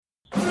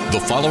The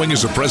following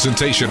is a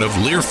presentation of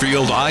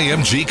Learfield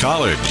IMG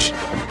College.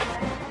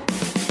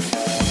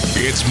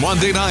 It's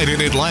Monday night in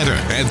Atlanta,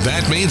 and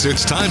that means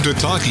it's time to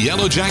talk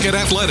Yellow Jacket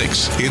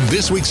athletics in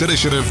this week's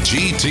edition of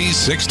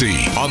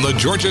GT60 on the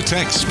Georgia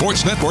Tech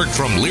Sports Network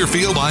from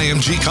Learfield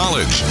IMG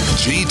College.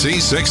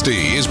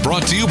 GT60 is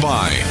brought to you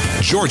by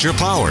Georgia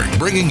Power,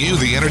 bringing you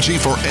the energy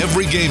for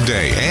every game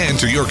day and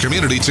to your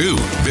community too.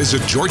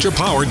 Visit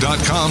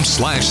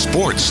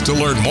georgiapower.com/sports to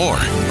learn more.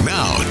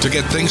 Now, to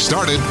get things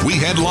started, we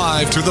head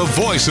live to the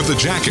voice of the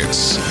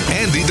Jackets,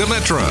 Andy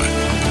Demetra.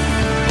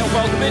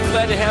 Welcome in.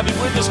 Glad to have you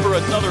with us for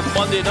another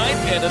Monday night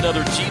and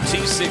another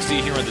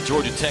GT60 here on the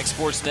Georgia Tech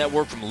Sports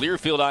Network from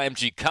Learfield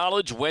IMG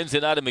College. Wednesday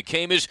night in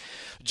McCamish.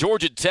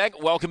 Georgia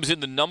Tech welcomes in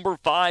the number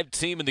 5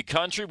 team in the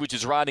country, which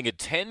is riding a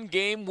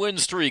 10-game win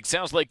streak.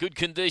 Sounds like good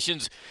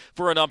conditions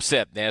for an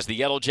upset as the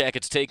Yellow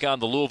Jackets take on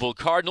the Louisville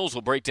Cardinals.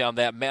 We'll break down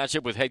that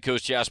matchup with head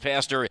coach Josh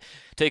Pastner.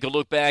 Take a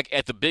look back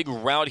at the big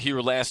rout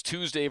here last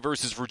Tuesday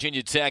versus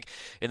Virginia Tech,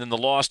 and then the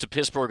loss to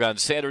Pittsburgh on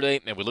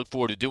Saturday. And we look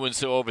forward to doing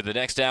so over the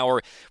next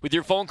hour with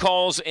your phone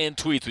calls and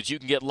tweets, which you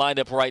can get lined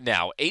up right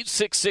now.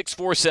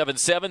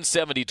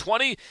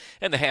 866-477-7020,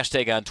 and the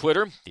hashtag on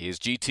Twitter is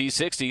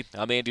GT60.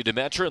 I'm Andy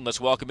Demetra, and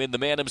let's welcome in the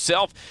man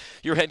himself,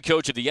 your head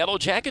coach of the Yellow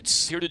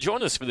Jackets, here to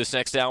join us for this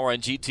next hour on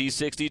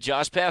GT60.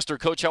 Josh Pastner.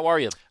 Coach, how are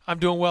you? I'm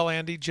doing well,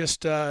 Andy.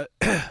 Just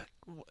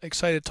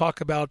excited to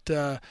talk about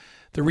the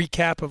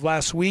recap of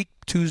last week.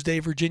 Tuesday,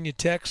 Virginia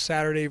Tech.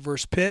 Saturday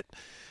versus Pitt.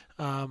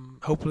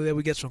 Hopefully that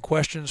we get some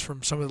questions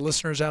from some of the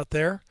listeners out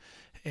there,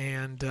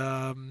 and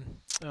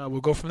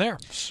we'll go from there.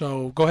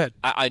 So go ahead.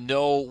 I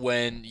know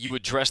when you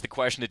addressed the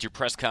question at your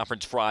press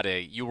conference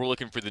Friday, you were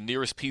looking for the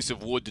nearest piece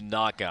of wood to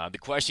knock on. The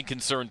question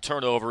concerned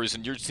turnovers,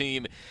 and your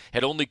team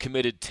had only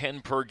committed 10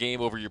 per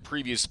game over your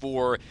previous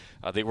 4.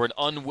 They were an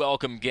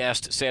unwelcome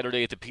guest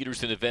Saturday at the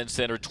Peterson Event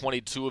Center.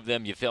 22 of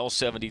them. You fell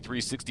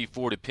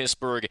 73-64 to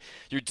Pittsburgh.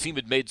 Your team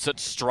had made such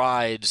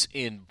strides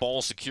in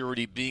ball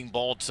security, being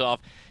ball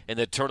tough, and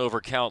the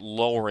turnover count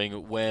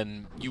lowering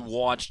when you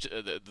watched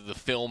the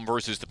film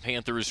versus the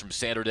Panthers from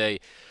Saturday.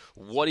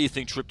 What do you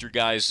think tripped your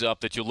guys up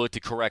that you'll look to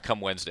correct come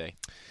Wednesday?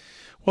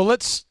 Well,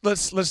 let's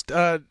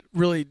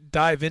really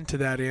dive into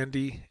that,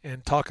 Andy,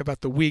 and talk about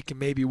the week and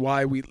maybe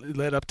why we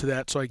led up to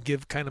that, so I can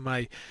give kind of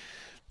my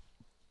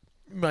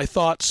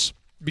thoughts,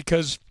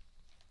 because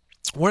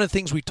one of the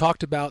things we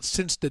talked about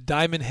since the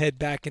Diamond Head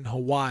back in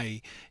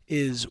Hawaii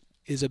is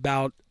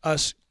about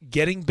us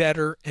getting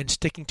better and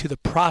sticking to the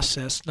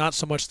process, not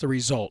so much the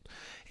result.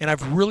 And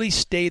I've really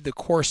stayed the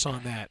course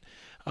on that.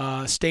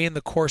 Staying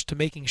the course to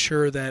making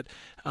sure that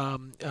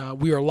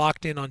we are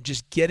locked in on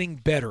just getting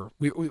better.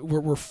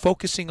 We're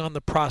focusing on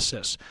the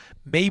process.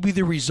 Maybe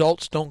the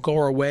results don't go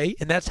our way,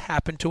 and that's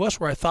happened to us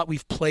where I thought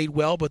we've played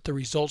well, but the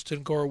results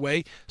didn't go our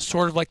way,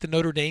 sort of like the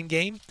Notre Dame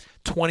game.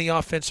 20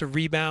 offensive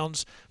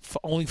rebounds,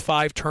 only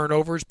 5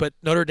 turnovers, but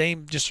Notre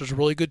Dame just was a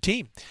really good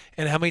team.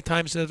 And how many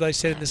times have I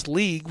said in this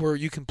league where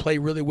you can play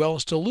really well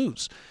and still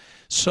lose?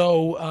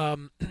 So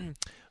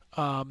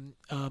I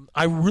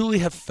really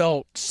have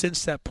felt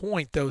since that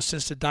point, though,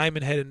 since the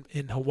Diamond Head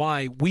in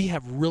Hawaii, we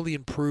have really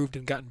improved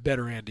and gotten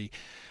better, Andy.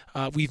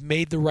 We've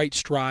made the right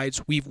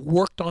strides. We've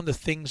worked on the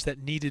things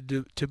that needed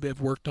to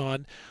have worked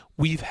on.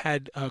 We've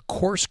had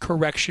course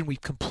correction. We've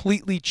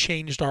completely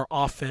changed our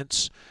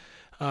offense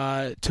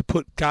to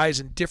put guys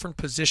in different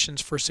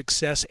positions for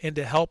success and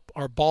to help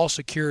our ball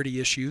security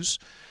issues.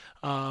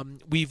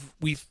 We've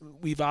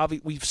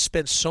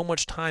spent so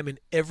much time in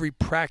every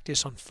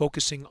practice on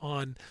focusing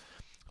on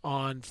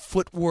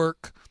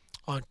footwork,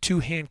 on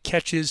two-hand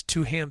catches,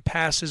 two-hand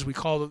passes. We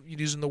call them,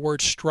 using the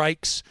word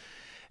strikes.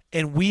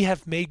 And we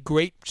have made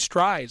great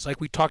strides,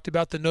 like we talked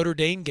about the Notre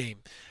Dame game,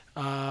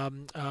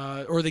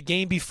 or the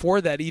game before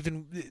that,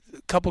 even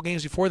a couple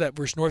games before that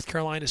versus North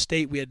Carolina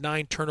State. We had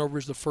 9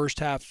 turnovers the first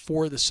half,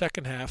 4 the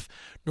second half.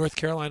 North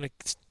Carolina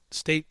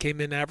State came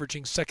in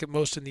averaging second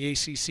most in the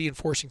ACC and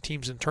forcing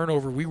teams in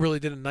turnover. We really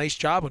did a nice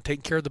job on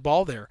taking care of the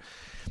ball there.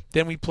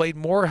 Then we played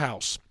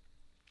Morehouse.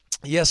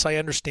 Yes, I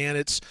understand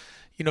it's,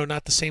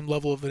 not the same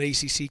level of an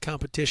ACC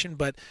competition,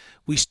 but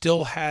we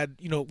still had,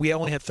 we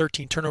only had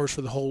 13 turnovers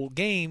for the whole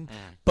game,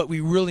 but we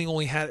really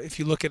only had, if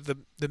you look at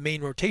the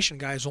main rotation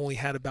guys, only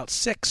had about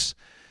 6.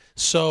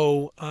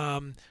 So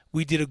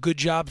we did a good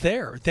job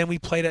there. Then we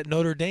played at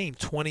Notre Dame,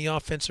 20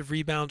 offensive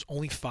rebounds,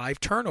 only 5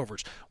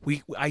 turnovers.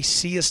 I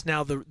see us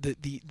now,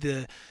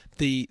 the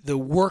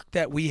work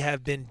that we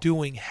have been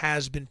doing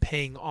has been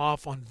paying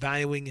off on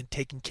valuing and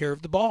taking care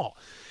of the ball.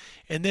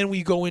 And then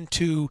we go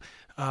into,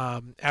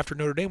 after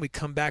Notre Dame, we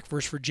come back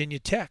versus Virginia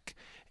Tech.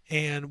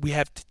 And we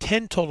have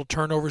 10 total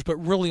turnovers, but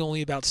really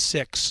only about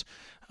 6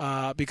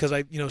 because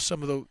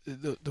some of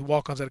the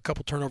walk-ons had a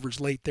couple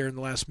turnovers late there in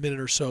the last minute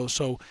or so.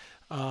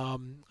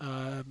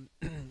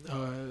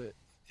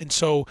 And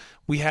so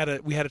we had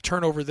a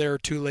turnover there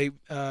too late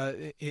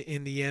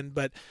in the end,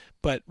 but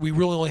we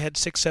really only had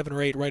 6, 7,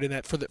 or 8 right in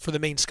that for the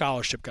main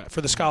scholarship guy,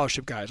 for the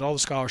scholarship guys, all the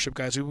scholarship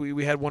guys.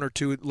 We had 1 or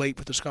 2 late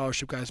with the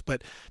scholarship guys,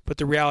 but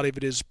the reality of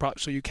it is,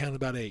 so you count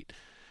about 8,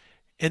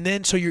 and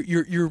then so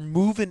you're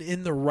moving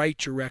in the right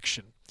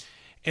direction.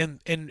 And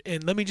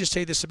let me just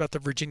say this about the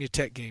Virginia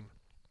Tech game.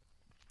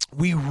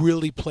 We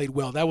really played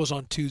well. That was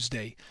on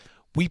Tuesday.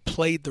 We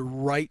played the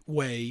right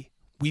way.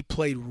 We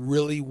played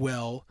really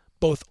well,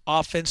 both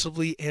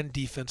offensively and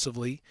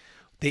defensively.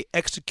 They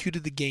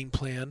executed the game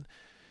plan.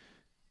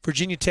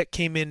 Virginia Tech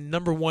came in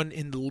number 1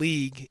 in the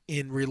league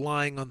in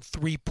relying on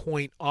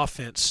three-point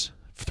offense,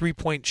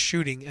 three-point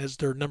shooting as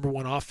their number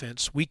 1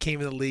 offense. We came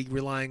in the league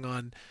relying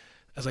on,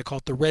 as I call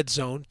it, the red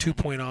zone,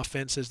 two-point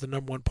offense as the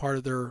number 1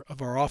 part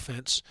of our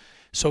offense.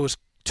 So it was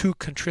two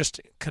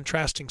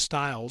contrasting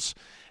styles,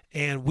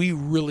 and we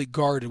really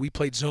guarded. We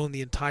played zone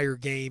the entire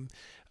game.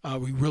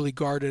 We really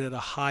guarded at a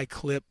high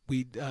clip.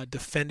 We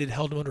defended,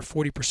 held them under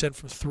 40%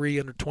 from three,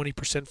 under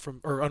 20%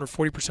 under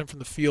 40% from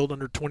the field,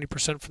 under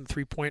 20% from the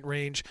three-point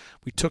range.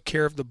 We took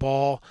care of the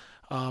ball.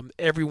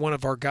 Every one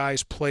of our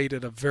guys played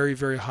at a very,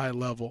 very high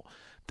level,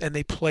 and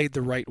they played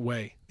the right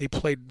way. They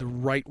played the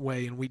right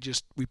way, and we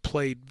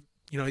played.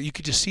 You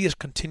could just see us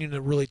continuing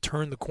to really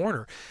turn the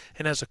corner.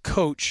 And as a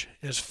coach,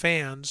 as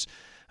fans,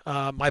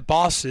 my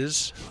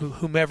bosses,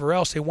 whomever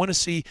else, they want to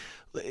see.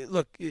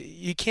 Look,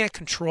 you can't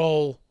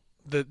control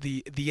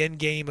the end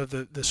game of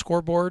the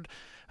scoreboard,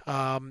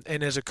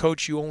 and as a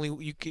coach, you're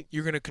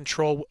going to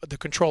control the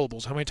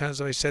controllables. How many times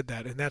have I said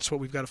that? And that's what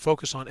we've got to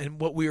focus on. And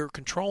what we are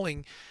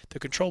controlling, the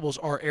controllables,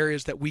 are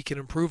areas that we can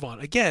improve on.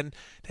 Again,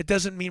 that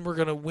doesn't mean we're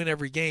going to win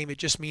every game. It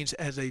just means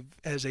as a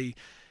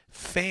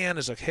fan,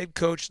 as a head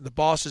coach, the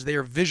bosses, they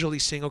are visually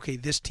seeing, okay,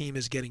 this team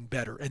is getting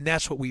better, and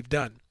that's what we've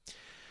done.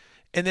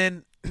 And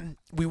then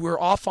we were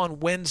off on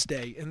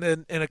Wednesday, and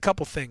a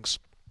couple things.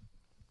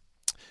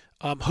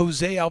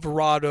 Jose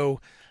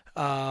Alvarado,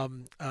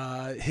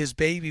 his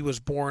baby was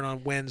born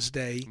on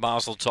Wednesday.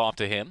 Mazel tov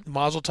to him.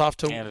 Mazel tov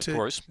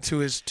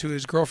to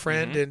his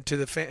girlfriend, and to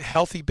the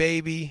healthy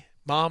baby.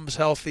 Mom's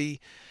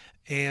healthy,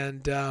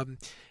 and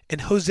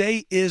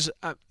Jose is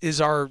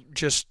our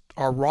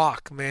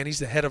rock, man. He's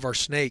the head of our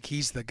snake.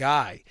 He's the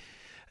guy.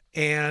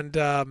 And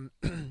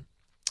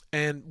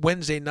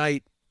Wednesday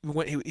night,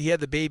 he had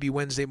the baby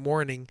Wednesday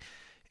morning,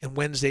 and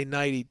Wednesday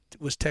night he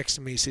was texting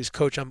me. He says,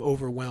 "Coach, I'm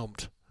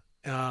overwhelmed."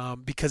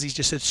 Because he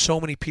just said so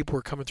many people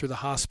were coming through the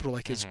hospital,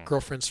 like his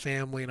girlfriend's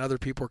family and other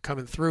people were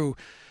coming through.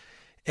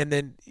 And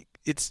then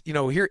it's,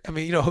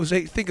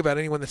 Jose, think about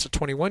anyone that's a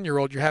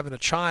 21-year-old, you're having a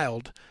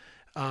child.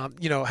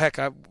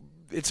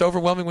 It's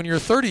overwhelming when you're a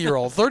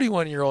 30-year-old,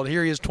 31-year-old.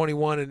 Here he is,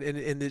 21,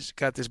 and it's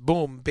got this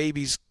boom,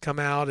 babies come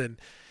out, and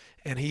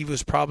he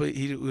was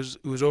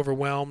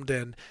overwhelmed,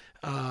 and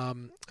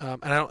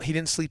he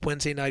didn't sleep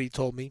Wednesday night. He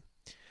told me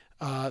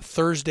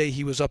Thursday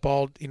he was up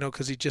all,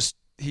 because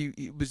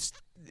he was.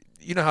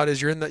 You know how it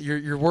is.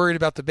 You're worried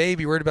about the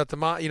baby, worried about the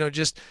mom.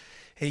 And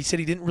he said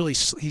he didn't really.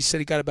 He said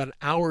he got about an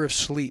hour of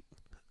sleep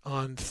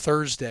on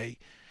Thursday.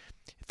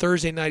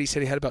 Thursday night he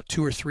said he had about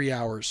 2 or 3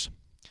 hours.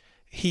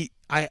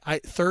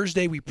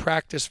 Thursday we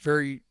practiced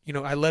very.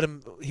 I let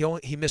him.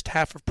 He missed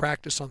half of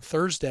practice on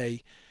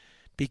Thursday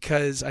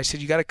because I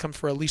said you got to come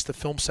for at least the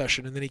film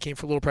session, and then he came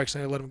for a little practice,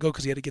 and I let him go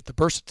because he had to get the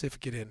birth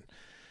certificate in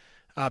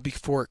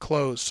before it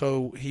closed.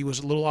 So he was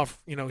a little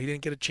off. He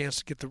didn't get a chance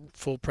to get the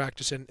full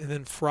practice in, and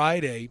then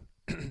Friday.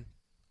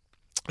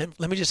 And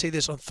let me just say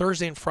this, on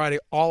Thursday and Friday,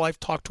 all I've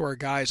talked to our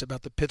guys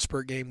about the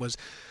Pittsburgh game was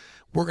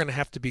we're going to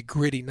have to be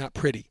gritty, not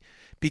pretty,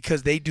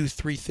 because they do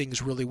 3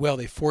 things really well.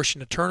 They force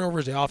you into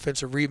turnovers, the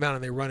offensive rebound,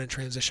 and they run in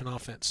transition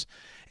offense.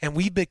 And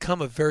we've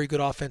become a very good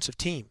offensive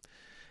team.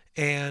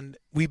 And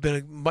we've been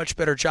a much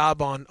better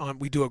job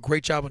we do a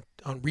great job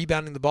on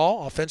rebounding the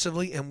ball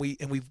offensively, and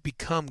we've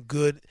become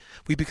good.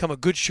 We've become a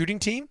good shooting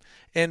team,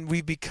 and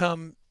we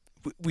became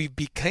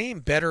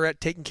better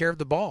at taking care of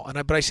the ball.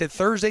 But I said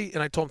Thursday,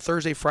 and I told him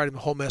Thursday, Friday, the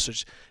whole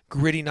message: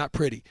 gritty, not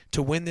pretty.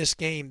 To win this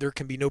game, there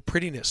can be no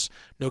prettiness,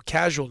 no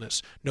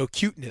casualness, no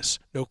cuteness,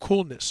 no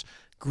coolness.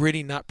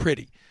 Gritty, not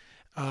pretty.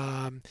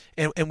 And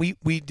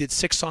we did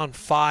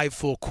 6-on-5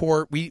 full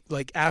court. We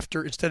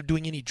instead of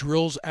doing any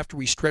drills after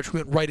we stretched,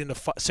 we went right into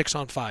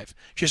 6-on-5.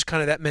 Just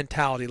kind of that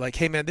mentality, like,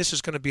 hey man, this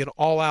is going to be an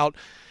all-out,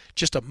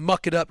 just a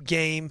muck it up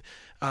game,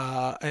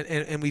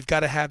 and we've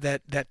got to have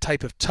that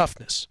type of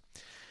toughness.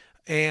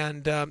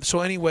 And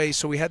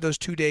so we had those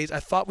 2 days. I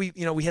thought we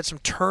had some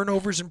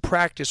turnovers in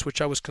practice, which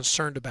I was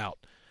concerned about.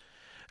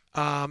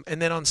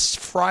 And then on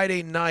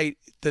Friday night,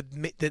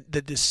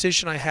 the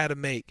decision I had to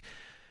make.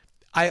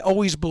 I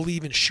always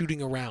believe in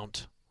shooting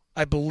around.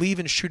 I believe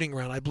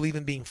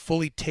in being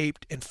fully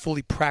taped and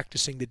fully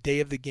practicing the day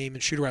of the game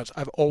and shoot-arounds.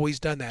 I've always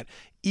done that,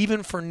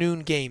 even for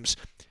noon games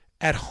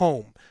at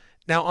home.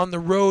 Now, on the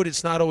road,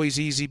 it's not always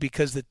easy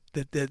because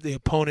the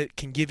opponent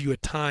can give you a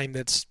time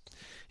that's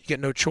you get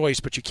no choice,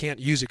 but you can't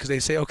use it because they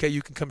say, okay,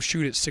 you can come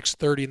shoot at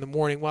 6:30 in the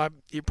morning. Well,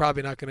 you're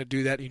probably not going to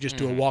do that. You just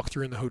do a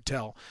walkthrough in the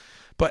hotel.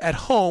 But at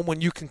home, when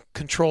you can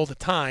control the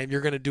time,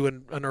 you're going to do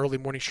an early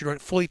morning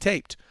shoot-around fully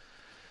taped.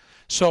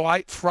 So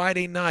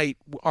Friday night,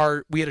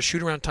 we had a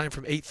shoot-around time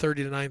from 8:30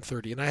 to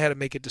 9:30, and I had to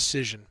make a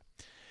decision.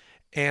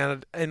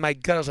 And in my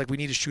gut, I was like, we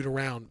need to shoot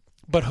around.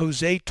 But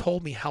Jose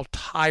told me how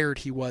tired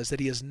he was, that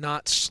he has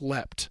not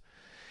slept.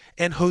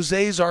 And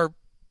Jose's our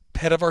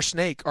head of our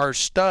snake, our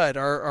stud,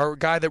 our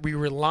guy that we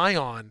rely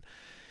on.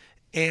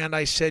 And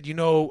I said,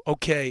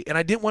 okay. And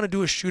I didn't want to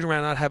do a shoot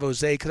around, not have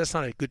Jose, because that's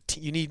not a good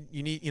team.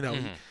 You need.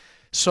 Mm-hmm.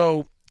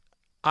 So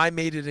I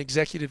made an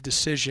executive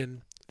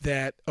decision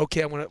that,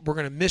 okay, we're not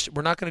going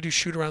to do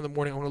shoot around in the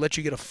morning. I'm going to let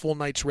you get a full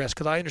night's rest,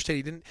 because I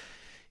understand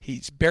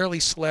he's barely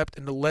slept,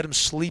 and to let him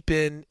sleep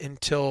in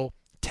until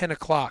 10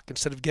 o'clock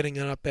instead of getting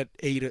up at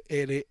 8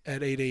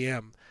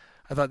 a.m.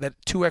 I thought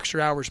that 2 extra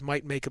hours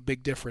might make a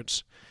big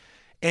difference.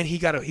 And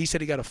he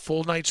said he got a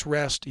full night's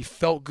rest. He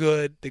felt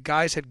good. The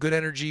guys had good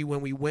energy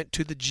when we went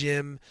to the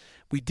gym.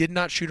 We did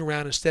not shoot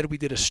around. Instead, we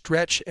did a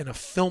stretch and a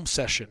film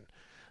session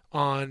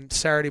on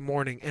Saturday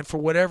morning. And for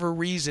whatever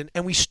reason,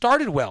 and we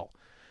started well.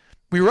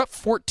 We were up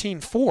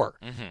 14-4.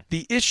 Mm-hmm.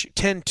 The issue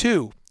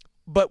 10-2,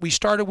 but we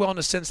started well in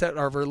the sense that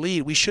our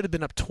lead, we should have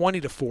been up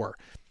 20-4,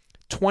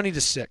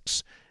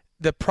 20-6.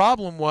 The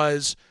problem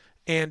was,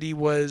 Andy,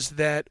 was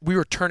that we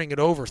were turning it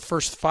over.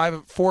 First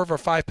 4 of our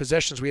 5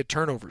 possessions, we had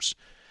turnovers.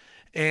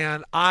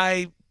 And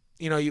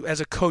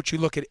as a coach, you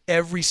look at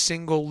every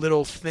single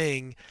little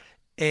thing,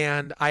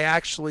 and we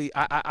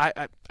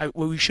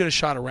should have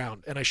shot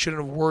around, and I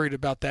shouldn't have worried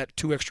about that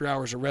 2 extra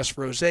hours of rest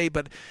for Jose.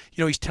 But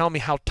he's telling me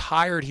how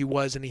tired he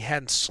was, and he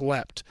hadn't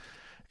slept,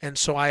 and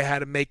so I had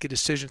to make a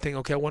decision, thinking,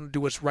 okay, I want to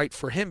do what's right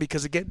for him,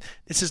 because again,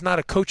 this is not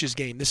a coach's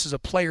game. This is a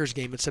player's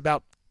game. It's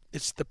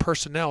the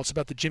personnel. It's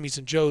about the Jimmies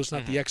and Joes,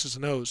 not the X's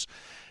and O's.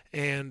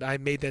 And I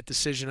made that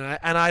decision.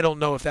 And I don't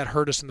know if that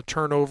hurt us in the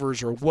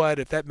turnovers or what,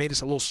 if that made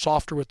us a little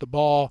softer with the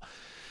ball.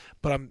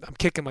 But I'm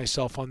kicking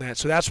myself on that.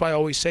 So that's why I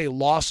always say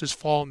losses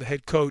fall on the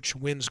head coach,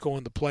 wins go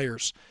on the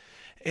players.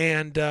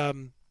 And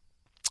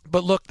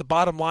but look, the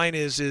bottom line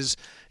is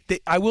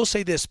I will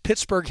say this: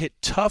 Pittsburgh hit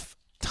tough,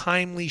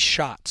 timely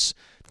shots.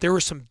 There were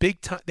some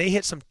they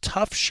hit some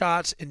tough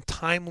shots in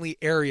timely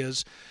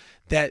areas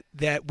that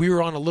we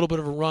were on a little bit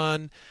of a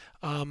run.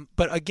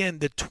 But again,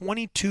 the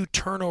 22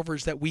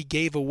 turnovers that we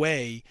gave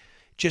away,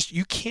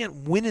 you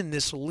can't win in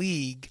this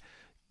league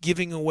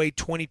giving away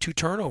 22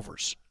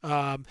 turnovers.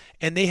 And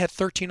they had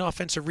 13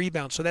 offensive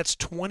rebounds, so that's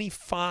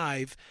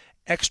 35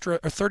 extra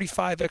or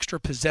 35 extra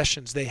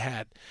possessions they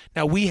had.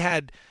 Now we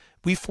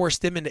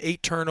forced them into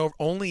 8 turnovers,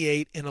 only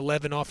 8 and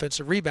 11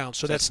 offensive rebounds.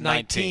 So that's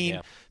 19.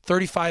 Yeah.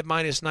 35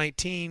 minus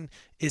 19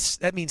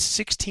 that means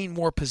 16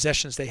 more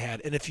possessions they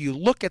had. And if you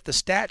look at the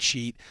stat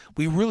sheet,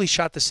 we really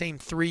shot the same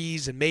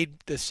threes and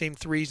made the same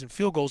threes and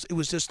field goals. It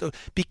was just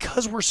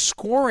because we're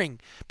scoring,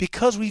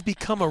 because we've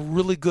become a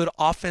really good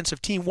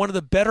offensive team, one of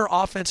the better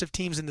offensive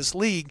teams in this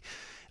league.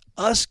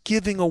 Us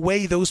giving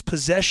away those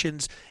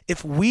possessions,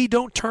 if we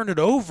don't turn it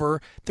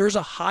over, there's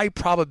a high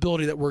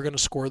probability that we're going to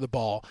score the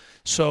ball.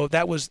 So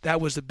that was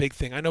the big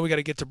thing. I know we got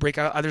to get to break.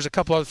 There's a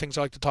couple other things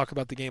I'd like to talk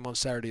about the game on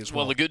Saturday as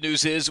well. Well, the good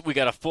news is we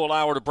got a full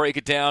hour to break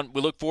it down.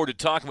 We look forward to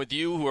talking with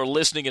you who are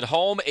listening at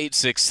home.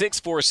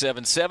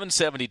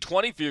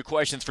 866-477-7020 for your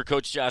questions for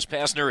Coach Josh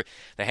Pastner.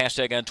 The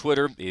hashtag on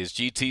Twitter is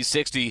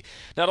GT60.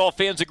 Not all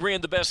fans agree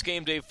on the best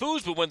game day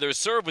foods, but when they're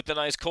served with an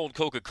ice cold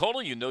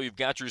Coca-Cola, you know you've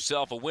got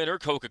yourself a winner.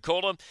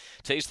 Coca-Cola.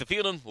 Taste the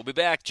feeling. We'll be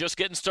back just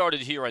getting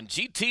started here on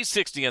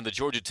GT60 on the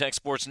Georgia Tech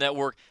Sports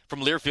Network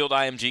from Learfield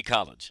IMG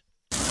College.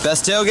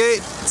 Best tailgate?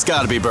 It's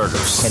gotta be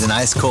burgers. And an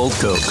ice cold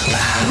Coke.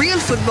 Real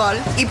football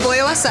y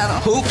pollo asado.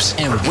 Hoops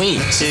and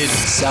wings. It's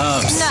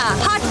subs. Nah,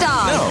 hot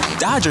dog. No,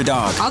 Dodger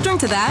dog. I'll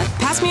drink to that.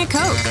 Pass me a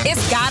Coke.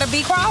 It's gotta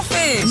be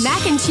crawfish.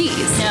 Mac and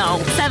cheese. No.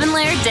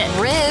 7-layer dip.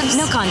 Ribs.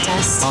 No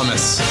contest.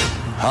 Hummus.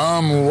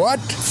 What?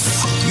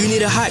 You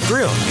need a hot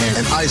grill and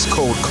an ice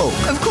cold Coke.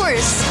 Of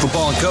course.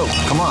 Football and Coke.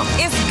 Come on.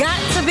 It's got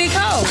to be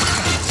Coke.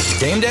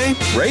 Game day?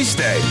 Race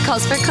day.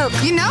 Calls for Coke.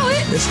 You know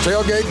it. It's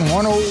Tailgating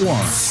 101.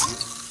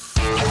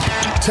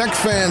 Tech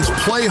fans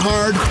play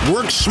hard,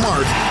 work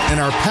smart, and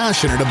are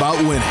passionate about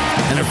winning.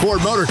 And at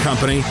Ford Motor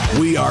Company,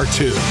 we are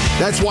too.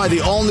 That's why the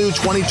all-new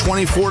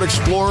 2020 Ford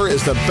Explorer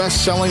is the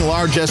best-selling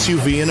large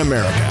SUV in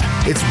America.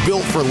 It's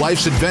built for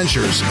life's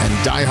adventures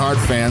and die-hard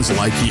fans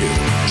like you.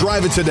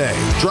 Drive it today.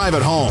 Drive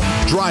it home.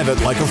 Drive it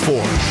like a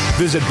Ford.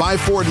 Visit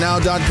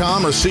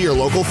buyfordnow.com or see your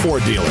local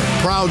Ford dealer.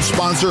 Proud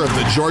sponsor of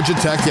the Georgia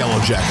Tech Yellow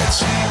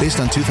Jackets. Based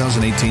on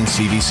 2018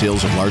 CV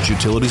sales of large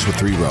utilities with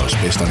 3 rows,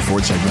 based on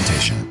Ford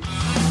segmentation.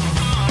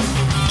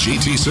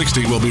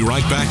 GT60 will be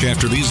right back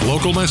after these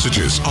local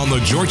messages on the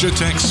Georgia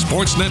Tech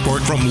Sports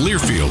Network from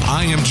Learfield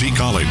IMG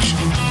College.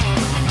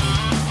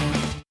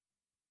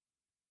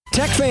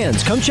 Tech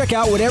fans, come check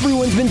out what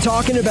everyone's been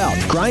talking about.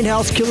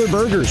 Grindhouse Killer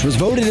Burgers was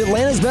voted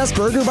Atlanta's best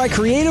burger by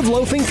Creative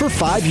Loafing for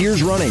 5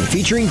 years running,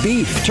 featuring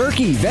beef,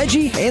 turkey,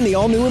 veggie, and the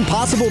all-new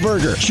Impossible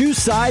Burger. Choose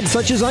sides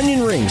such as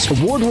onion rings,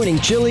 award-winning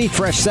chili,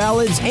 fresh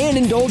salads, and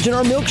indulge in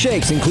our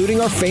milkshakes, including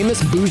our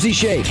famous Boozy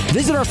Shake.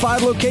 Visit our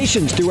 5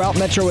 locations throughout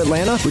Metro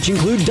Atlanta, which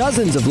include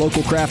dozens of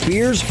local craft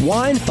beers,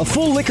 wine, a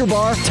full liquor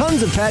bar,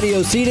 tons of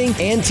patio seating,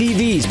 and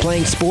TVs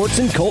playing sports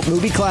and cult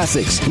movie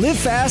classics. Live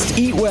fast,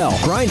 eat well.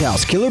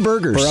 Grindhouse Killer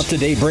Burgers. For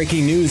up-to-date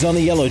breaking news on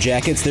the Yellow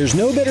Jackets, there's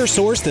no better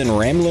source than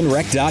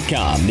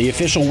RamblinWreck.com, the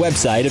official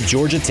website of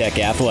Georgia Tech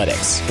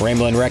Athletics.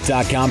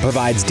 RamblinWreck.com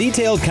provides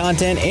detailed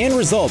content and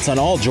results on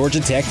all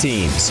Georgia Tech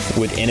teams.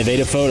 With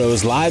innovative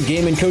photos, live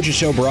game and coaches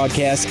show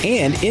broadcasts,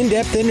 and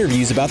in-depth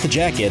interviews about the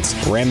Jackets,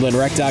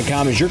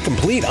 RamblinWreck.com is your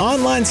complete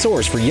online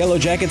source for Yellow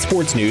Jacket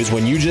sports news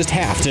when you just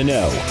have to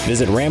know.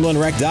 Visit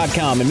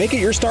RamblinWreck.com and make it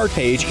your start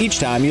page each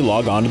time you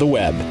log on to the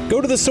web.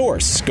 Go to the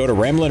source. Go to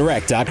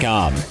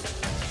RamblinWreck.com.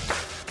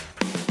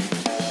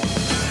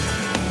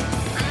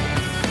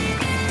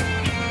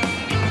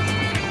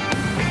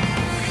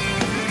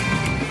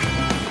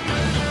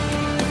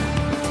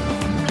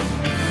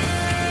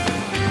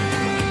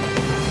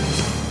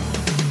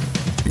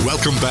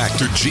 Welcome back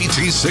to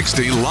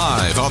GT60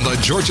 Live on the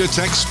Georgia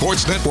Tech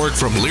Sports Network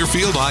from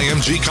Learfield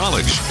IMG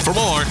College. For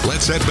more,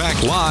 let's head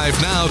back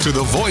live now to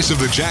the voice of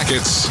the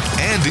Jackets,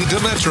 Andy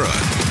Demetra.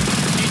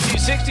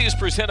 GT60 is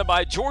presented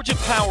by Georgia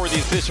Power, the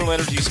official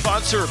energy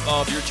sponsor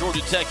of your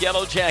Georgia Tech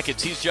Yellow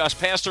Jackets. He's Josh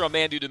Pastor. I'm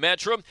Andy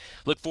Demetra.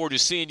 Look forward to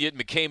seeing you at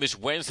McCamish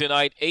Wednesday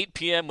night, 8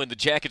 p.m. when the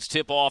Jackets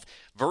tip off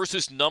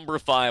versus number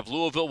 5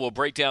 Louisville. We'll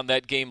break down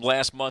that game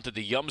last month at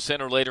the Yum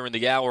Center later in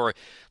the hour.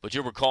 But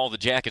you'll recall the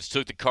Jackets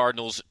took the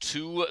Cardinals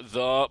to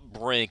the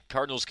brink.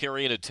 Cardinals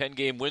carrying a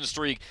 10-game win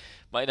streak.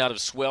 Might not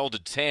have swelled to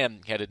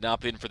 10 had it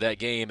not been for that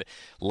game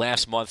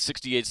last month.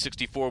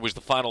 68-64 was the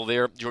final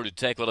there. Georgia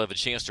Tech will have a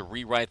chance to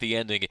rewrite the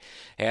ending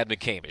at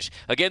McCamish.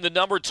 Again, the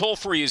number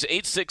toll-free is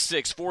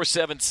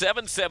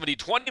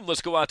 866-477-7020.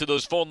 Let's go out to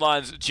those phone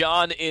lines.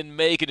 John in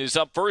Macon is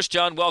up first.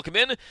 John, welcome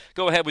in.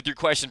 Go ahead with your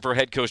question for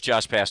head coach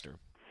Josh Pastner.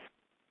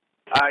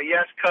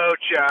 Yes,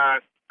 Coach.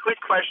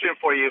 Quick question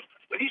for you.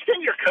 When you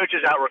send your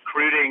coaches out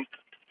recruiting,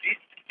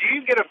 do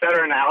you get a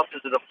better analysis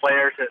of the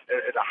players at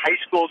a high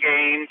school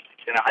game,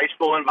 in a high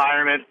school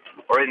environment,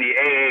 or in the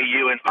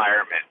AAU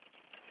environment?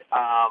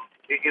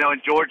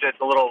 In Georgia,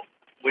 it's a little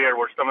weird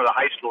where some of the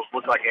high schools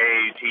look like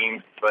AAU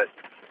teams, but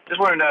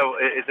just want to know,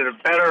 is it a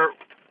better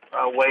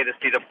way to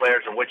see the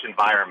players in which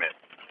environment?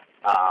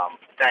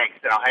 Thanks,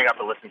 and I'll hang up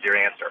and listen to your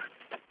answer.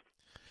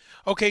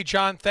 Okay,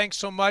 John, thanks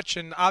so much.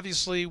 And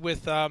obviously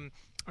with the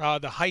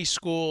high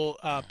school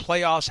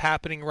playoffs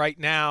happening right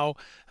now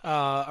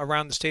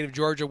around the state of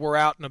Georgia, we're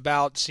out and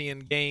about seeing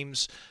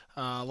games.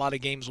 A lot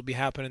of games will be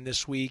happening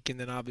this week, and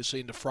then obviously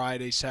into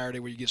Friday, Saturday,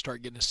 where you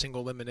start getting a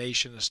single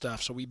elimination and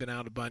stuff. So we've been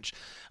out a bunch.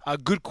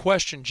 Good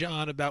question,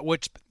 John, about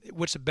what's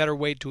a better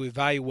way to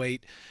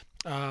evaluate.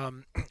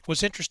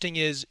 What's interesting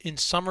is in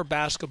summer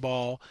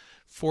basketball,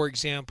 for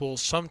example,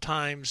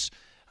 sometimes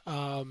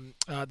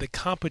the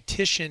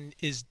competition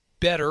is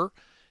better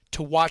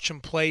to watch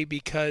them play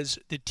because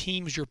the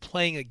teams you're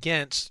playing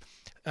against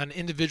and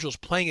individuals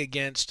playing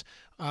against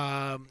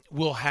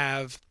will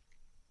have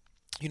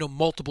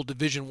multiple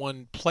Division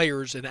I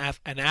players and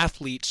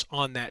athletes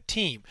on that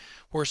team,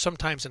 where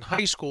sometimes in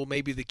high school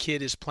maybe the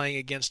kid is playing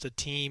against a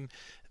team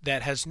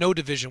that has no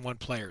Division I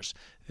players.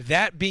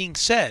 That being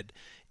said,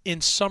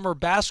 in summer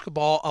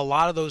basketball, a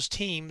lot of those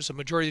teams, a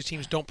majority of the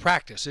teams don't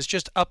practice. It's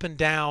just up and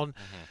down,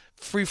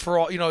 free for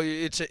all.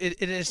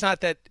 It's not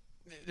that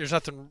there's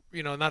nothing,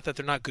 not that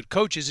they're not good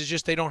coaches. It's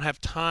just they don't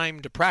have time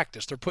to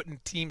practice. They're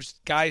putting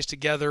guys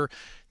together,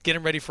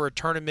 getting ready for a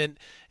tournament.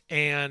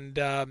 And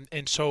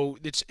so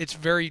it's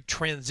very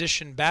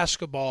transition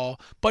basketball,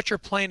 but you're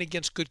playing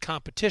against good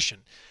competition.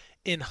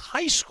 In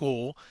high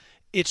school,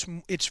 it's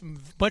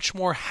much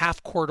more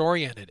half court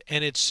oriented,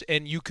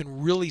 and you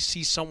can really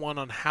see someone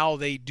on how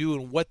they do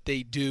and what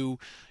they do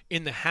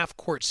in the half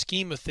court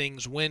scheme of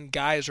things when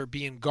guys are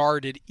being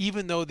guarded,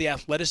 even though the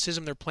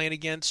athleticism they're playing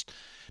against,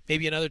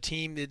 maybe another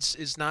team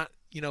is not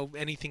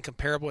anything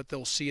comparable what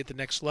they'll see at the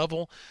next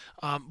level,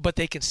 but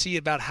they can see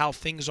about how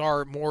things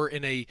are more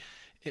in a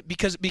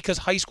because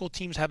high school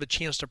teams have a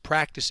chance to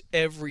practice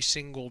every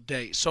single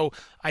day. So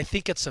I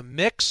think it's a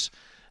mix.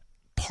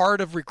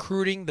 Part of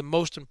recruiting, the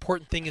most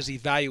important thing is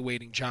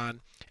evaluating,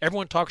 John.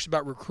 Everyone talks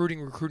about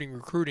recruiting.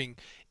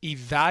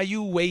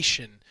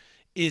 Evaluation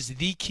is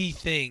the key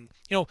thing.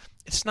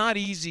 It's not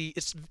easy.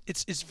 It's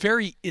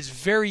very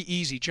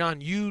easy,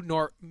 John.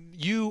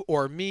 You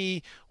or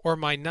me or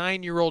my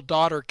 9-year-old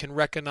daughter can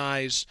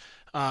recognize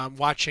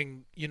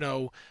watching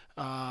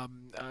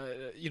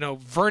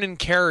Vernon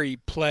Carey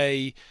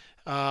play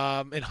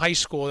in high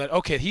school that,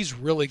 okay, he's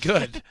really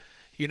good,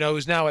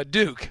 who's now at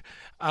Duke.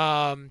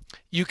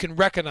 You can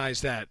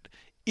recognize that.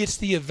 It's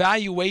the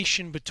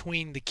evaluation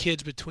between the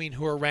kids between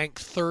who are ranked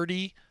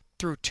 30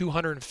 through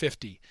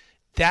 250.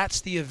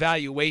 That's the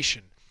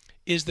evaluation.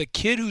 Is the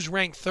kid who's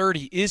ranked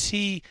 30, is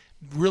he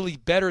really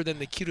better than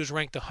the kid who's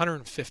ranked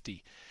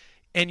 150?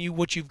 And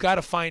what you've got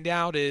to find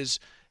out is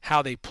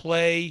how they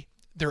play,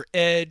 their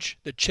edge,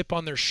 the chip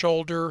on their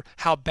shoulder,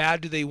 how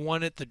bad do they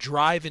want it, the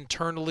drive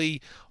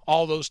internally,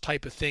 all those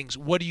type of things.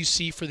 What do you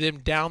see for them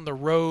down the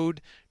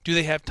road? Do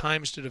they have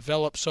times to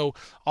develop? So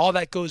all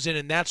that goes in,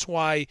 and that's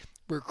why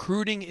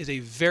recruiting is a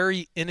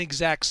very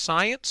inexact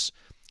science,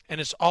 and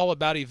it's all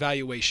about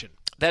evaluation.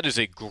 That is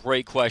a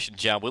great question,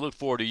 John. We look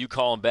forward to you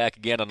calling back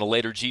again on a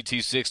later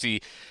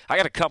GT60. I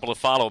got a couple of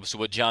follow-ups to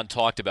what John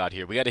talked about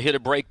here. We got to hit a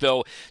break,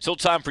 though. Still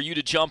time for you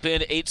to jump in,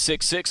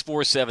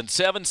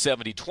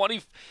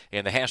 866-477-7020,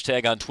 and the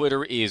hashtag on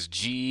Twitter is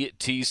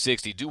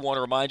GT60. Do want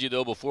to remind you,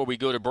 though, before we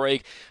go to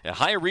break,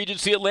 Hyatt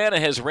Regency Atlanta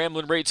has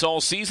Ramblin' rates all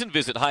season.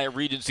 Visit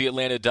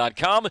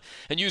HyattRegencyAtlanta.com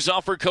and use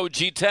offer code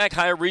GTECH.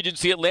 Hyatt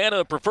Regency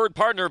Atlanta, a preferred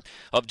partner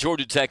of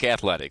Georgia Tech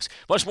Athletics.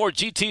 Much more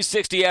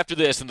GT60 after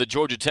this in the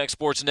Georgia Tech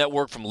Sports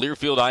Network from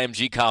Learfield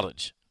IMG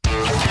College.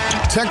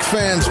 Tech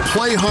fans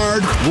play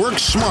hard, work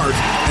smart,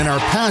 and are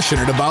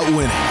passionate about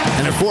winning.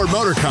 And at Ford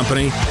Motor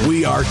Company,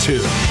 we are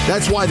too.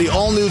 That's why the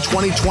all-new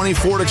 2020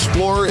 Ford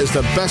Explorer is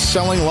the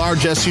best-selling large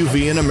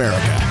SUV in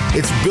America.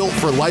 It's built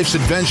for life's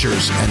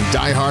adventures and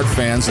die-hard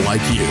fans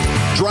like you.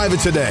 Drive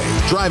it today.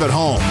 Drive it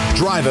home.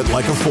 Drive it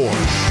like a Ford.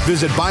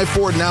 Visit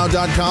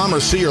buyfordnow.com or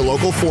see your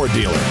local Ford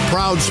dealer.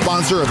 Proud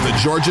sponsor of the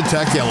Georgia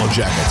Tech Yellow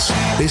Jackets.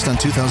 Based on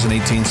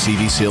 2018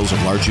 CV sales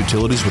of large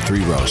utilities with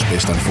 3 rows,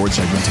 based on Ford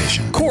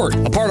segmentation. Cord,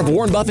 a part of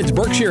Warren Buffett's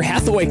Berkshire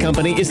Hathaway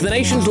Company, is the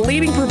nation's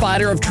leading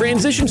provider of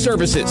transition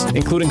services,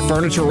 including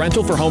furniture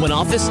rental for home and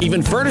office,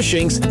 even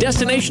furnishings,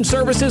 destination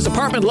services,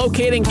 apartment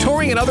locating,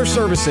 touring, and other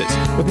services.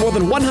 With more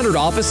than 100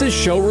 offices,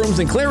 showrooms,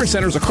 and clearance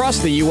centers across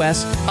the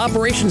U.S.,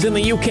 operations in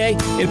the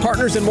UK, and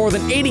partners in more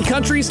than 80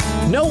 countries,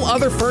 no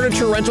other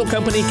furniture rental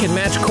company can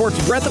match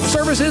Cord's breadth of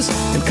services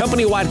and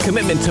company-wide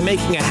commitment to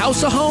making a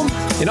house a home,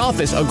 an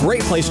office a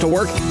great place to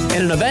work,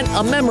 and an event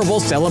a memorable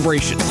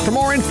celebration. For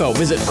more info,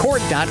 visit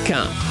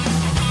Cord.com.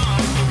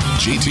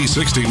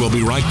 GT60 will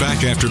be right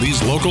back after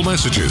these local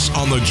messages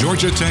on the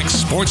Georgia Tech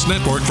Sports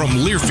Network from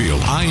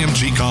Learfield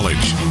IMG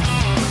College.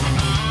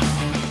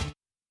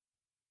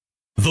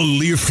 The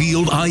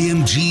Learfield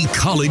IMG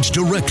College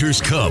Directors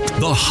Cup,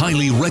 the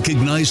highly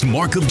recognized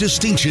mark of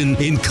distinction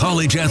in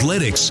college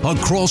athletics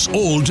across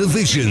all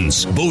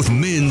divisions, both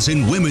men's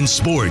and women's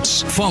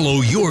sports.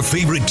 Follow your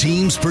favorite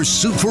team's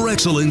pursuit for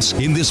excellence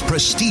in this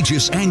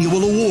prestigious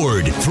annual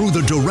award through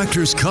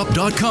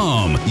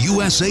thedirectorscup.com,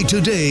 USA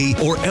Today,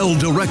 or L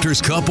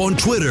Directors Cup on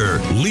Twitter.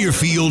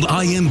 Learfield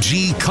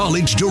IMG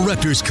College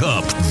Directors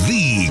Cup,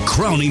 the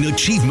crowning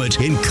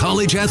achievement in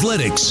college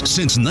athletics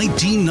since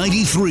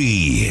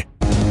 1993.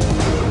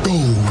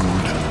 Gold.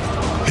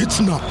 It's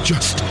not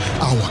just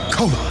our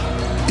color,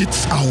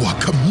 it's our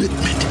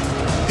commitment.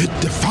 It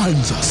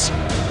defines us,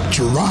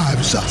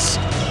 drives us.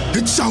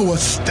 It's our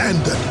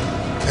standard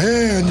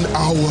and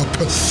our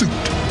pursuit.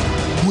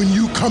 When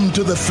you come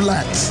to the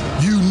flats,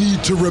 you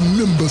need to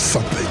remember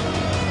something.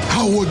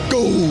 Our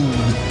gold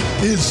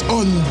is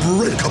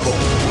unbreakable,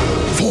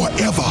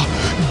 forever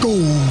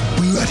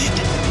gold-blooded.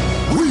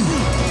 We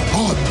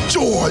are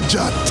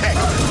Georgia Tech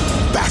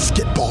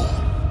basketball.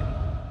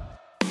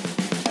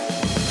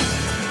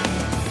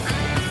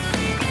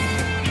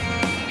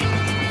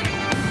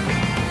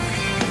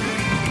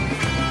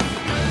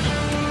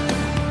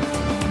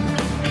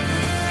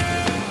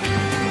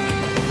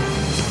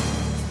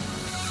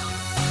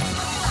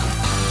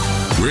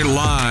 We're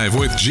live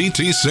with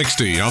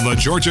GT60 on the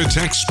Georgia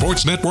Tech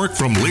Sports Network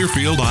from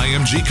Learfield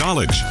IMG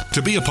College.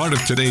 To be a part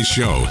of today's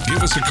show,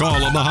 give us a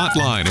call on the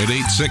hotline at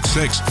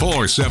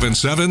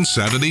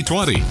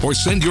 866-477-7020 or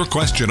send your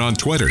question on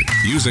Twitter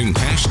using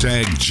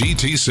hashtag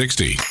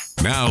GT60.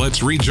 Now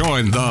let's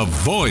rejoin the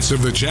voice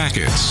of the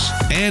Jackets,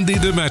 Andy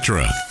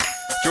Demetra.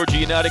 Georgia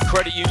United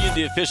Credit Union,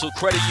 the official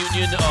credit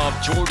union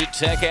of Georgia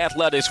Tech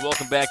Athletics.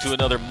 Welcome back to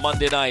another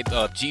Monday night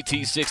of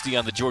GT60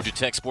 on the Georgia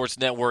Tech Sports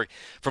Network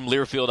from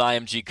Learfield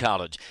IMG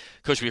College.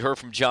 Coach, we heard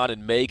from John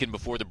and Macon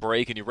before the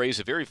break, and you raised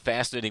a very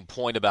fascinating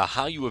point about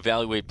how you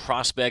evaluate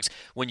prospects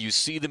when you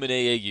see them in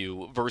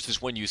AAU versus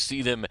when you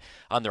see them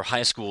on their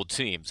high school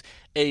teams.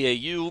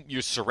 AAU,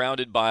 you're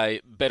surrounded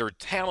by better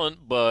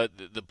talent, but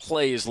the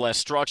play is less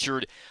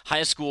structured.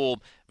 High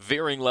school,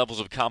 varying levels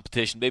of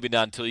competition, maybe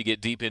not until you get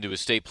deep into a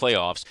state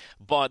playoffs,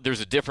 but there's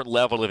a different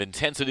level of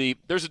intensity.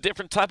 There's a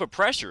different type of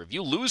pressure. If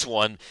you lose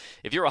one,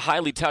 if you're a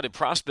highly touted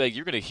prospect,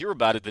 you're going to hear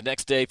about it the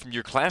next day from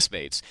your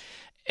classmates.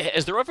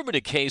 Has there ever been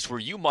a case where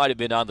you might have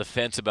been on the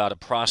fence about a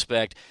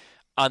prospect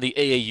on the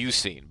AAU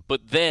scene,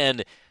 but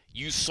then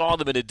you saw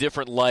them in a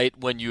different light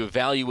when you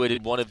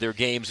evaluated one of their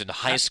games in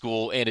high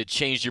school and it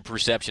changed your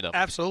perception of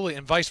them? Absolutely,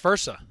 and vice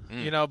versa.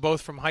 You know,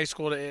 both from high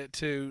school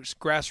to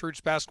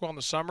grassroots basketball in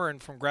the summer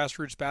and from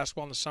grassroots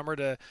basketball in the summer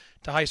to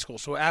high school.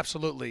 So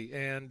absolutely,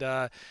 and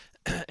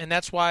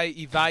that's why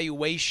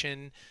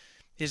evaluation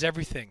is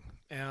everything.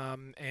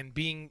 And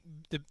being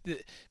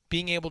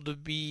able to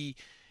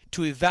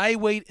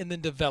evaluate and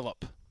then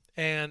develop.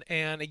 And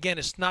again,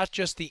 it's not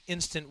just the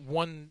instant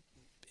one.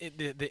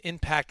 The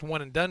impact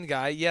one and done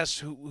guy, yes,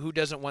 who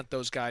doesn't want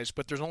those guys,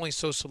 but there's only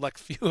so select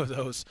few of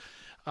those.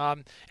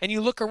 And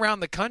you look around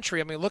the country,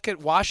 I mean, look at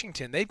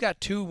Washington. They've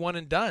got 2 one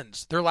and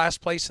dones. They're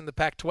last place in the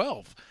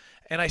Pac-12.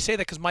 And I say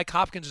that because Mike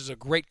Hopkins is a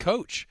great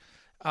coach.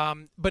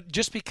 But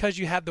just because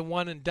you have the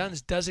one and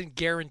dones doesn't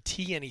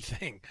guarantee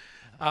anything.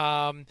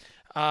 Arizona's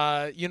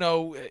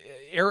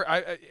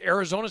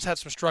had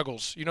some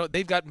struggles. You know,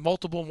 they've got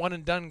multiple one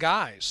and done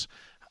guys.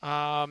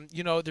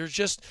 There's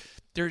just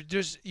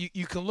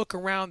you can look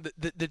around.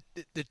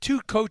 The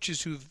two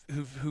coaches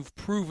who've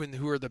proven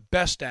who are the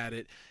best at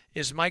it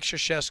is Mike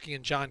Krzyzewski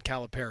and John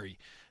Calipari,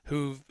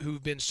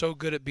 who've been so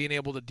good at being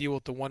able to deal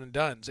with the one and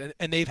dones,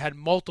 and they've had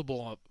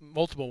multiple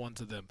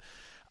ones of them.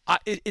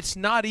 It's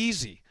not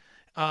easy.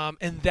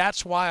 And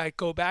that's why I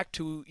go back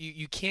to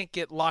you can't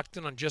get locked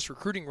in on just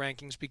recruiting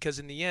rankings, because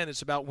in the end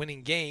it's about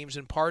winning games,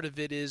 and part of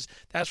it is,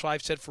 that's why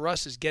I've said for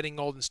us, is getting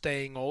old and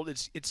staying old.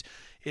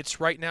 It's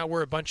right now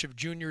we're a bunch of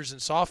juniors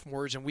and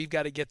sophomores, and we've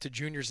got to get to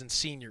juniors and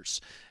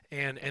seniors,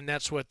 and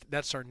that's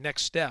our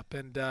next step.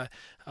 And that's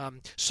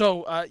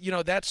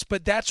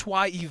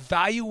why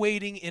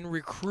evaluating in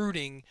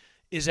recruiting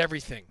is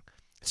everything.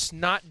 It's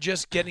not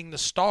just getting the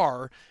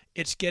star.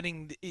 It's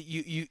getting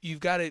you've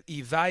got to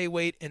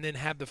evaluate and then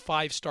have the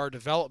 5-star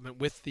development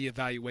with the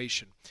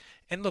evaluation.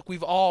 And look,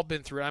 we've all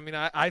been through it. I mean,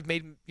 I've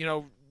made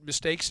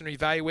mistakes in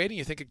evaluating.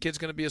 You think a kid's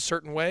going to be a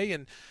certain way,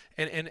 and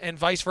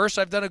vice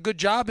versa. I've done a good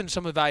job in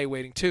some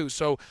evaluating too.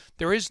 So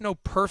there is no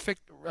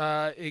perfect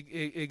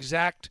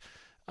exact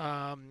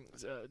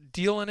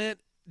deal in it.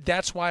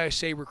 That's why I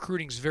say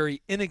recruiting is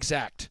very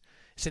inexact.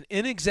 It's an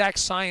inexact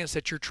science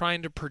that you're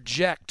trying to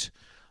project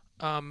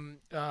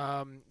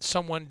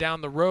someone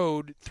down the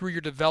road through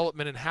your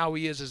development and how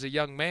he is as a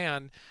young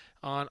man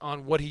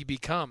on what he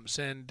becomes,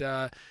 and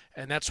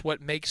that's what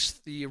makes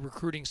the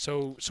recruiting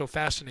so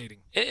fascinating.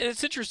 And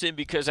it's interesting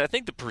because I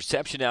think the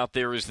perception out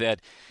there is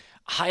that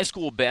high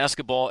school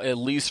basketball, at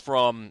least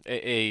from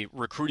a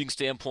recruiting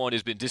standpoint,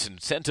 has been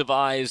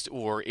disincentivized,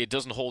 or it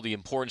doesn't hold the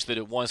importance that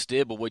it once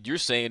did. But what you're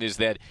saying is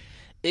that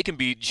it can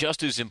be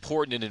just as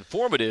important and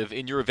informative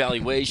in your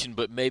evaluation,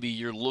 but maybe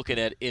you're looking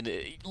at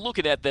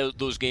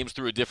those games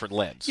through a different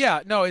lens. Yeah,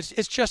 no,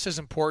 it's just as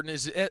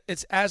important.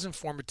 It's as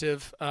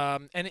informative,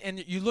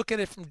 and you look at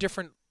it from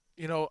different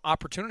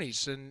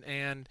opportunities,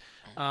 and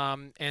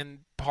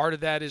part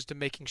of that is to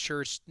making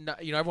sure it's not,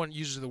 everyone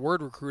uses the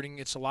word recruiting.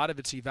 It's a lot of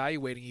it's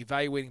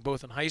evaluating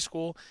both in high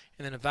school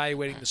and then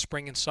evaluating the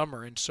spring and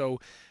summer. And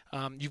so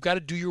you've got to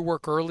do your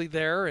work early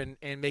there,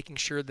 and making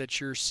sure that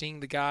you're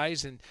seeing the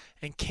guys, and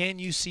can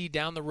you see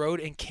down the road,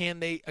 and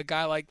a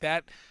guy like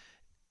that,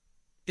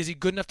 is he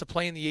good enough to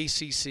play in the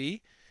ACC?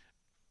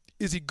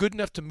 Is he good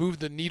enough to move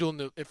the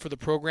needle for the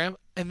program?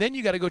 And then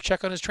you got to go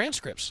check on his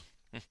transcripts.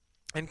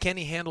 And can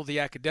he handle the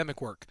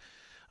academic work?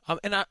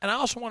 And I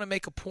also want to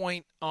make a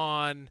point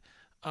on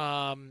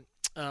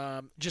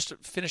just to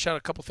finish out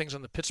a couple things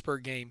on the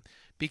Pittsburgh game,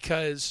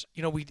 because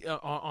we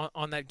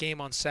on that game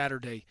on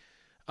Saturday,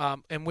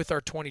 and with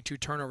our 22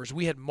 turnovers,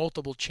 we had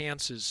multiple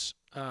chances,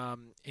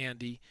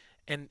 Andy.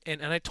 And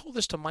I told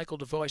this to Michael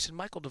DeVoe. I said,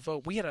 Michael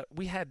DeVoe,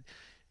 we had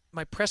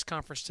my press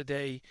conference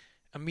today,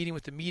 a meeting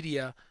with the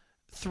media.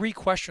 3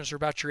 questions are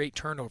about your 8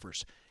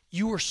 turnovers.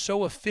 You were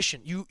so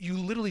efficient. You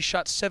literally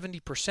shot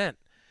 70%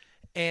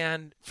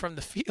 and from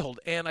the field.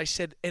 And I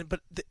said, but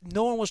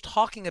no one was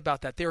talking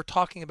about that. They were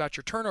talking about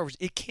your turnovers.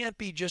 It can't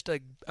be just a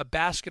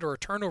basket or a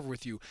turnover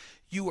with you.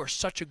 You are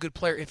such a good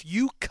player. If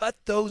you cut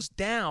those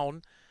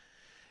down,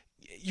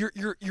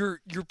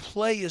 your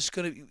play is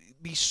going to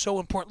be so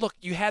important. Look,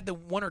 you had the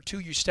 1 or 2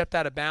 you stepped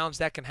out of bounds.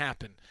 That can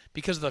happen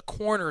because the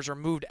corners are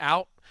moved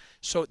out.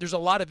 So there's a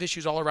lot of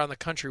issues all around the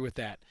country with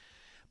that.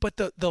 But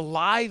the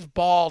live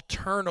ball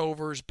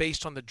turnovers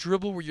based on the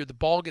dribble where the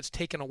ball gets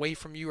taken away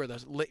from you, or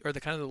the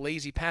kind of the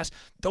lazy pass,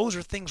 those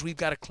are things we've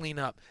got to clean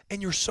up.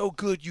 And you're so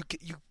good,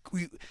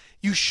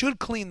 you should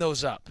clean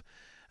those up.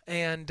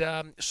 And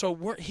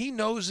so he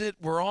knows it.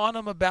 We're on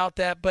him about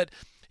that. But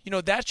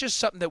that's just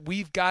something that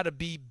we've got to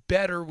be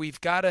better.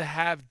 We've got to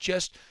have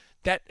just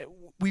that.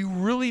 We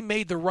really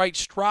made the right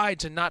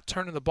strides in not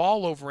turning the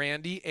ball over,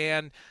 Andy.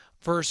 And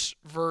versus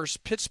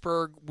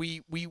Pittsburgh,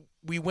 we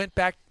went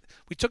back.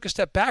 We took a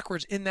step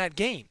backwards in that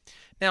game.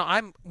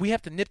 Now we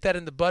have to nip that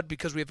in the bud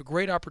because we have a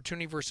great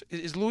opportunity versus.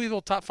 Is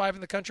Louisville top 5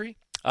 in the country?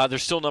 They're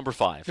still number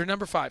 5. They're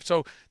number 5.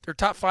 So they're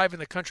top 5 in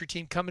the country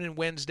team coming in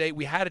Wednesday.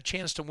 We had a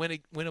chance to win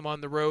them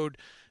on the road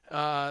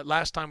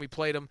last time we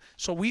played them.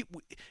 So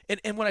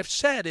and what I've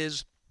said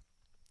is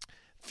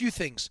a few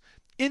things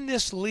in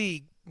this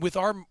league with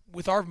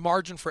our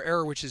margin for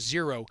error, which is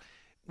 0.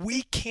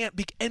 We can't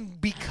be, and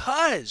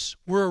because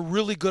we're a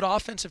really good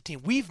offensive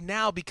team, we've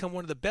now become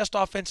one of the best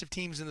offensive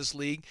teams in this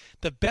league,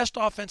 the best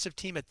offensive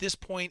team at this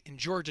point in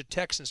Georgia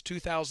Tech since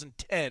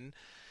 2010,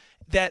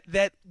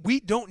 that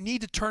we don't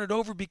need to turn it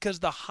over, because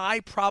the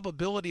high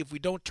probability if we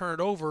don't turn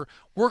it over,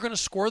 we're going to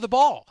score the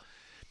ball.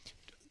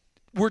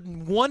 We're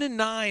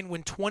 1-9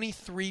 when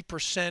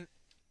 23%,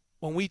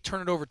 when we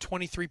turn it over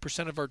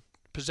 23% of our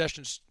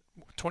possessions,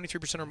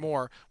 23% or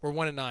more, we're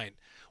 1-9.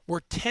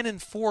 We're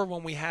 10-4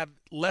 when we have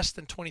less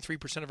than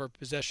 23% of our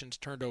possessions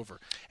turned over.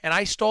 And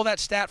I stole that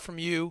stat from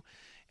you.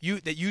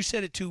 You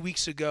said it 2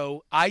 weeks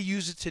ago. I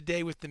use it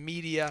today with the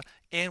media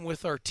and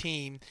with our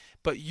team.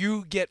 But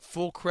you get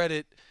full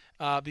credit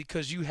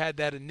because you had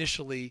that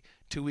initially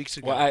 2 weeks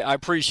ago. Well, I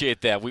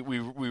appreciate that.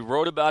 We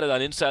wrote about it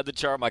on Inside the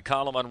Chart, my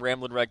column on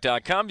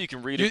RamblingWreck.com. You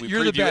can read it. We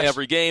preview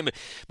every game.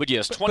 But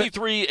yes,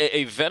 23,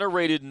 a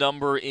venerated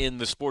number in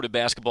the sport of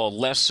basketball,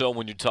 less so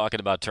when you're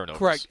talking about turnovers.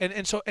 Correct.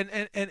 And so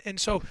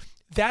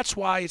that's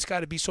why it's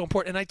got to be so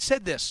important. And I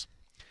said this.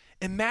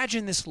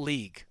 Imagine this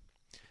league.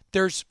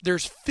 There's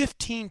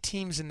 15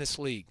 teams in this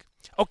league.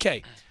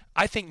 Okay,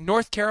 I think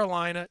North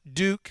Carolina,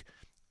 Duke,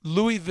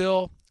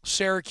 Louisville,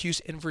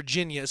 Syracuse, and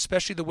Virginia,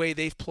 especially the way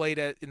they've played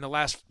in the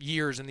last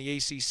years in the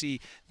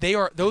ACC,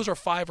 those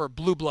 5 are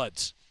blue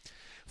bloods.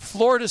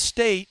 Florida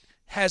State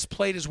has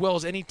played as well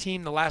as any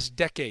team in the last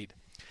decade.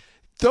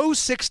 Those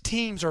 6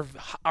 teams are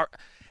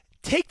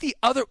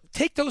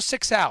take those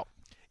 6 out.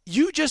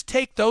 You just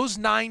take those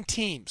 9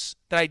 teams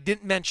that I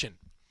didn't mention,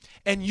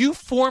 and you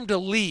formed a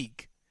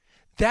league.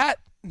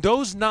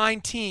 Those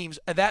 9 teams,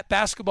 that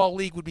basketball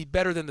league would be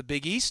better than the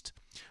Big East,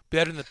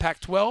 better than the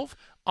Pac-12,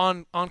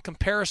 on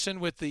comparison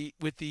with the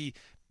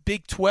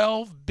Big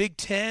 12, Big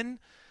 10,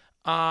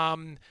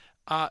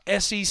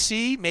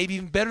 SEC, maybe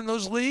even better than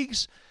those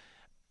leagues.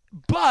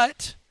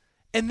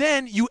 And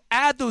then you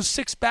add those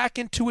 6 back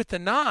into it, the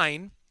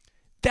 9.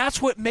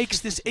 That's what makes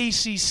this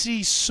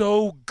ACC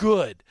so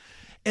good.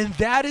 And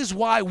that is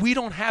why we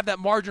don't have that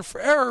margin for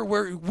error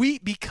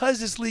because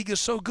this league is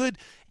so good,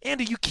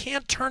 Andy, you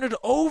can't turn it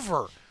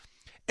over.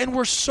 And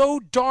we're so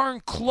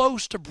darn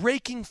close to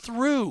breaking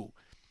through.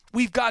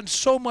 We've gotten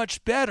so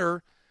much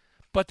better,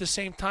 but at the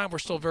same time, we're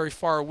still very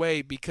far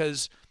away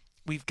because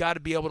we've got to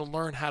be able to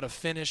learn how to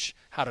finish,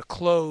 how to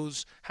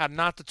close, how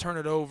not to turn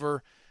it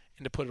over,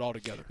 and to put it all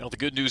together. Well, the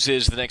good news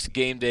is the next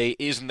game day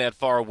isn't that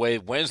far away.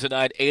 Wednesday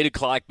night, 8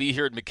 o'clock, be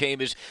here at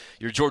McCamish,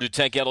 your Georgia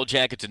Tech Yellow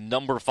Jackets and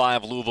number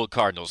 5 Louisville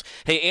Cardinals.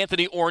 Hey,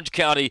 Anthony, Orange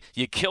County,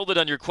 you killed it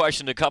on your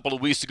question a couple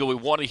of weeks ago. We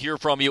want to hear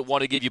from you.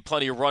 Want to give you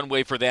plenty of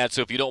runway for that.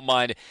 So if you don't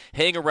mind,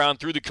 hang around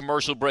through the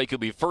commercial break. You'll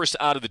be first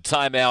out of the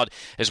timeout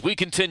as we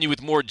continue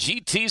with more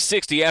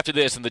GT60 after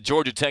this on the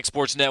Georgia Tech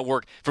Sports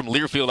Network from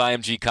Learfield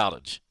IMG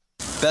College.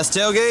 Best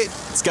tailgate?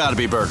 It's gotta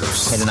be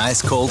burgers. And an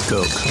ice cold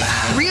Coke.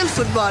 Real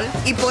football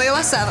y pollo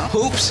asado.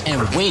 Hoops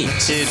and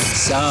wings. It's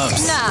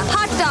subs. Nah,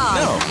 hot dog.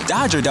 No,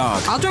 Dodger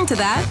dog. I'll drink to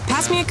that.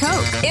 Pass me a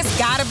Coke. It's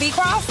gotta be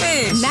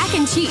crawfish. Mac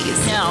and cheese.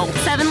 No.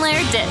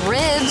 7-layer dip.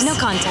 Ribs. No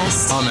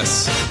contest.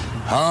 Hummus.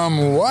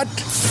 What?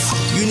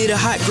 You need a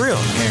hot grill.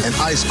 And an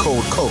ice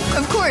cold Coke.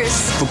 Of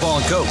course. Football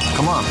and Coke.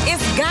 Come on.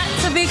 It's got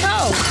to be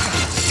Coke.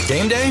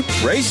 Game day?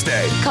 Race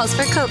day. Calls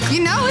for Coke.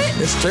 You know it.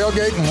 It's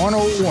tailgating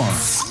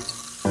 101.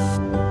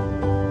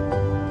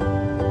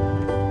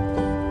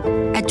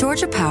 At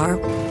Georgia Power,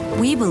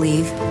 we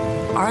believe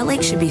our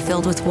lake should be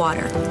filled with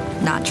water,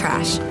 not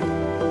trash.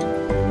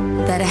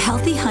 That a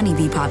healthy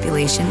honeybee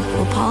population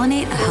will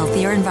pollinate a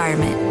healthier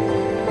environment.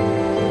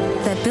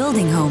 That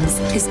building homes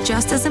is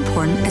just as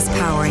important as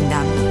powering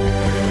them.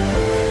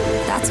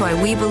 That's why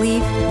we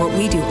believe what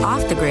we do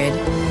off the grid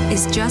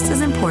is just as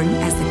important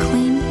as the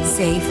clean,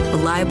 safe,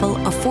 reliable,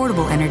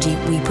 affordable energy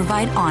we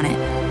provide on it.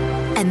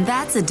 And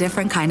that's a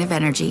different kind of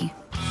energy.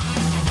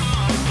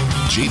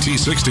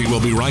 GT60 will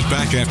be right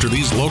back after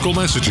these local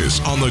messages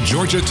on the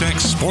Georgia Tech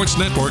Sports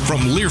Network from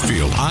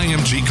Learfield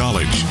IMG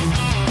College.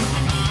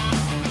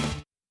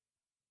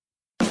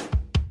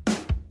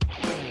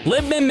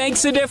 Libman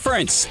makes a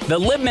difference. The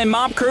Libman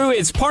Mop Crew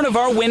is part of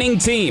our winning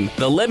team.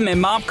 The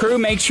Libman Mop Crew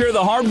makes sure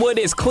the hardwood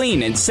is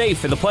clean and safe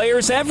for the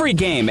players every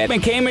game at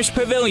McCamish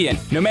Pavilion.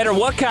 No matter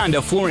what kind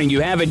of flooring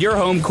you have at your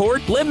home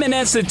court, Libman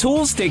has the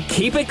tools to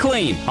keep it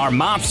clean. Our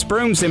mops,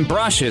 brooms, and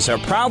brushes are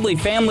proudly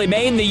family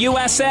made in the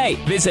USA.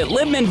 Visit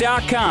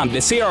Libman.com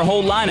to see our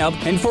whole lineup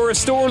and for a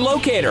store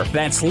locator.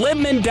 That's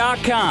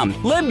Libman.com.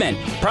 Libman,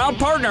 proud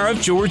partner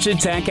of Georgia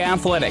Tech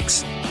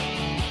Athletics.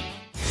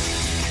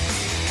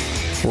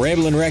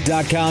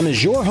 RamblinWreck.com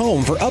is your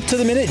home for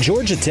up-to-the-minute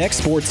Georgia Tech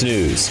sports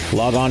news.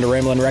 Log on to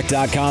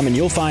RamblinWreck.com and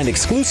you'll find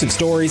exclusive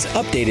stories,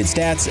 updated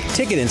stats,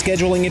 ticket and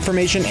scheduling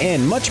information,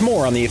 and much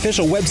more on the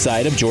official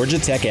website of Georgia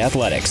Tech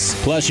Athletics.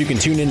 Plus, you can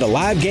tune into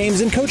live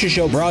games and Coaches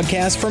Show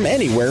broadcasts from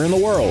anywhere in the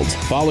world.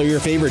 Follow your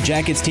favorite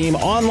Jackets team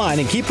online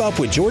and keep up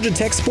with Georgia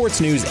Tech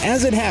sports news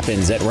as it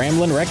happens at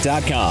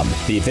RamblinWreck.com,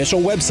 the official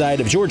website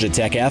of Georgia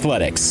Tech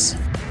Athletics.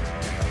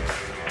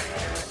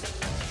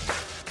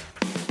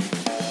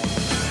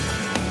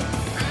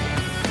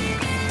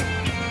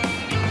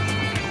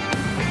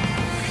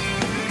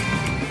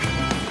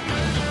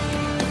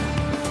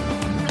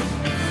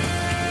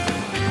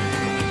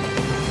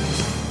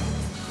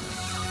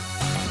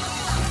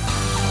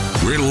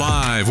 We're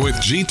live with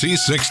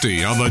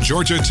GT60 on the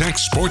Georgia Tech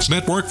Sports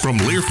Network from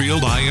Learfield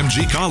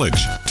IMG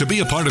College. To be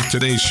a part of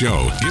today's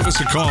show, give us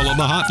a call on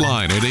the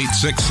hotline at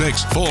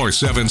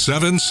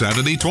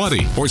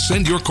 866-477-7020 or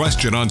send your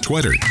question on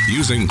Twitter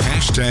using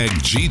hashtag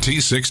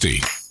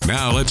GT60.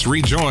 Now let's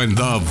rejoin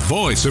the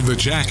voice of the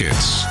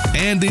Jackets,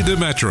 Andy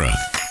Demetra.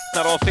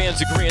 Not all fans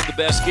agree on the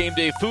best game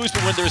day foods,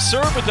 but when they're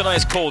served with a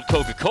nice cold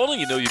Coca-Cola,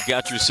 you know you've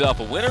got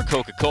yourself a winner.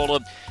 Coca-Cola,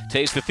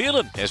 taste the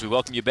feeling. As we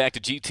welcome you back to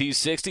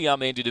GT60,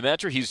 I'm Andy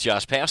Demetra. He's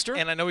Josh Pastor.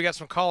 And I know we got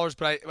some callers,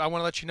 but I want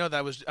to let you know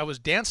that I was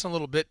dancing a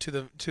little bit to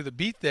the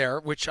beat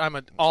there, which I'm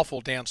an awful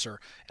dancer,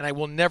 and I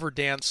will never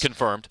dance.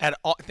 Confirmed. At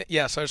all.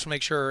 Yes, I just want to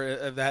make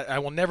sure that I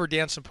will never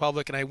dance in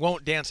public, and I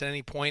won't dance at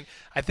any point.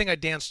 I think I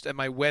danced at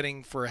my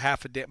wedding for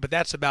half a dance, but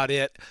that's about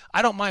it.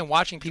 I don't mind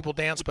watching people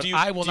dance, but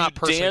I will not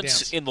personally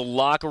dance. In the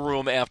locker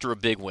room after a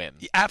big win.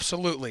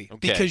 Absolutely.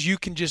 Okay. Because you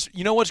can just –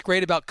 you know what's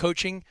great about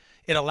coaching?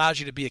 It allows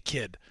you to be a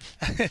kid.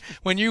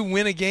 When you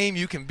win a game,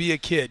 you can be a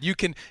kid. You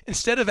can,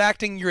 instead of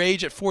acting your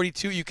age at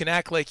 42, you can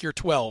act like you're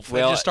 12.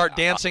 Well, and just start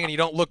dancing and you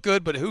don't look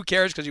good, but who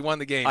cares because you won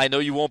the game. I know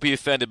you won't be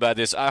offended by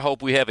this. I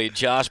hope we have a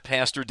Josh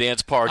Pastner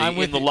dance party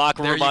in the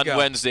locker room on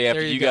Wednesday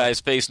after you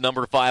guys face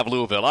number 5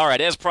 Louisville. All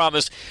right, as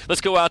promised, let's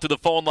go out to the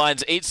phone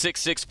lines,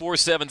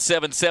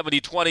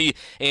 866-477-7020,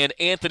 and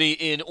Anthony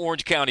in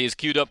Orange County is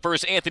queued up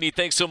first. Anthony,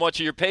 thanks so much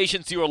for your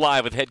patience. You are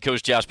live with head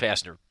coach Josh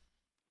Pastner.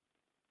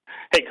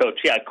 Hey, Coach.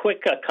 Yeah, a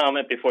quick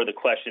comment before the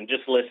question.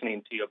 Just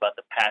listening to you about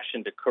the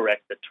passion to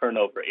correct the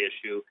turnover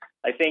issue.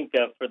 I think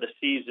for the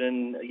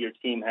season, your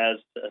team has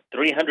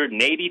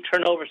 380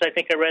 turnovers, I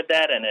think I read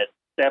that, and at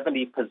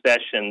 70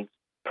 possessions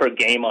per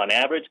game on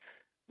average.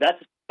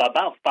 That's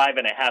about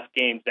 5.5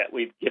 games that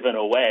we've given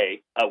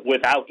away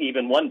without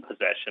even one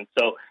possession.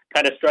 So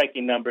kind of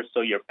striking numbers.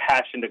 So your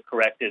passion to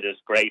correct it is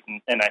great,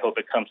 and I hope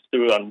it comes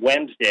through on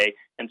Wednesday.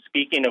 And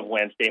speaking of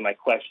Wednesday, my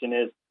question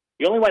is,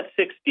 you only went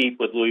 6 deep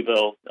with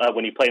Louisville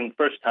when you played them the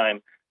first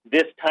time.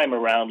 This time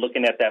around,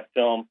 looking at that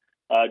film,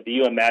 do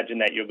you imagine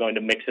that you're going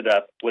to mix it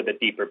up with a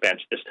deeper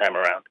bench this time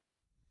around?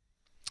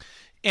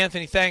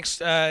 Anthony,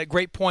 thanks.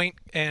 Great point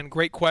and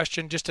great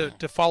question. Just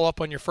to follow up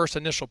on your first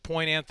initial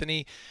point,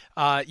 Anthony,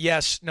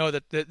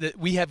 that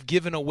we have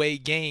given away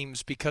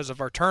games because of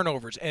our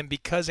turnovers. And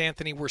because,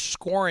 Anthony, we're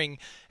scoring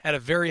at a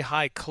very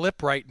high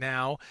clip right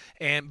now,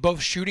 and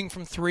both shooting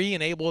from 3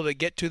 and able to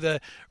get to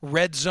the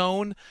red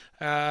zone,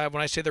 when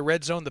I say the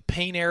red zone, the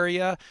paint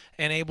area,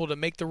 and able to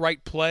make the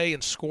right play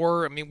and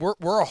score. I mean,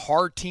 we're a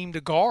hard team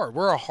to guard.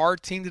 We're a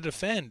hard team to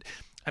defend.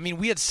 I mean,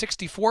 we had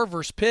 64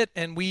 versus Pitt,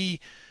 and we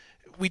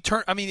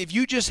turn. I mean, if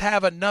you just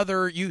have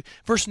another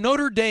versus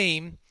Notre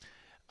Dame,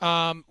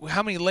 how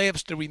many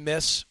layups did we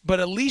miss?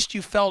 But at least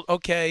you felt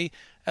okay.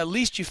 At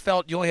least you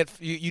felt you only had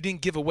you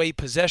didn't give away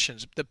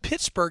possessions. The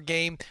Pittsburgh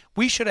game,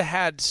 we should have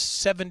had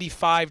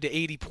 75 to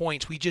 80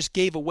 points. We just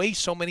gave away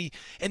so many.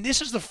 And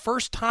this is the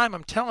first time,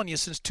 I'm telling you,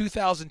 since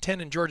 2010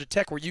 in Georgia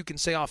Tech, where you can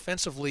say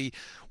offensively,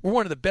 we're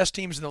one of the best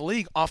teams in the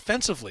league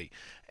offensively.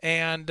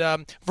 And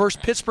versus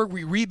Pittsburgh,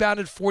 we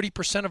rebounded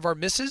 40% of our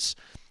misses.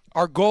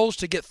 Our goal is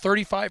to get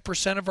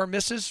 35% of our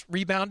misses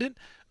rebounded.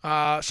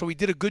 So we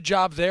did a good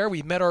job there.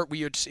 We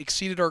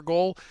exceeded our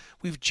goal.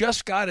 We've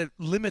just got to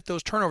limit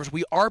those turnovers.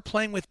 We are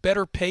playing with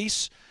better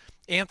pace,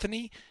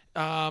 Anthony.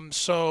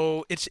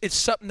 So it's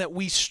something that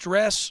we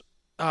stress,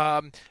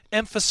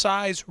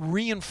 emphasize,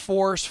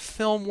 reinforce,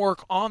 film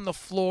work on the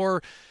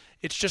floor.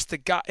 It's just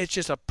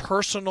a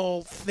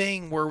personal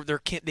thing where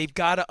they've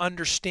got to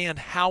understand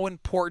how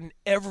important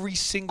every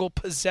single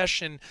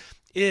possession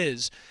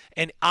is,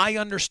 and I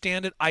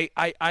understand it.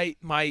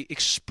 My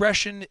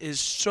expression is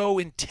so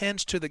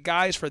intense to the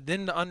guys for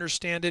them to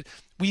understand it.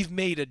 We've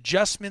made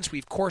adjustments.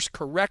 We've course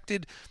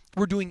corrected.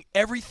 We're doing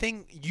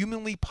everything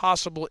humanly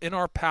possible in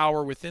our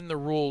power within the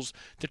rules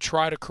to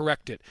try to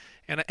correct it.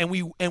 And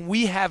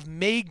we have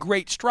made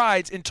great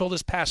strides until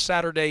this past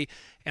Saturday,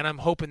 and I'm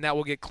hoping that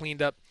will get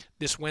cleaned up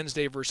this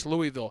Wednesday versus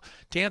Louisville.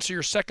 To answer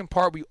your second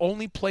part, we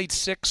only played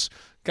 6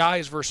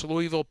 guys versus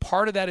Louisville.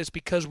 Part of that is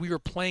because we were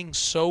playing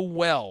so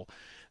well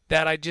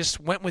that I just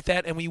went with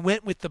that, and we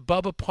went with the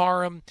Bubba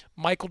Parham,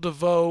 Michael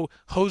DeVoe,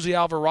 Jose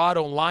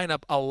Alvarado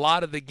lineup a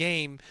lot of the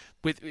game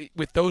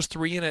with those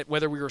 3 in it,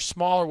 whether we were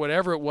small or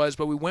whatever it was,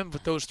 but we went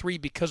with those 3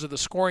 because of the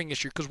scoring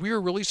issue, because we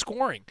were really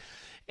scoring.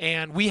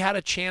 And we had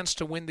a chance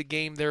to win the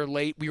game there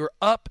late. We were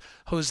up.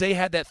 Jose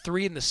had that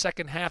 3 in the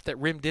second half that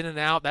rimmed in and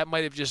out. That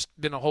might have just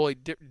been a whole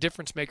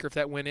difference maker if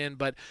that went in,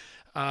 but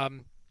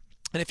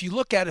and if you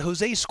look at it,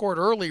 Jose scored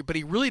earlier, but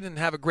he really didn't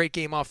have a great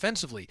game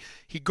offensively.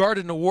 He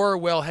guarded Nwora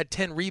well, had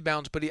 10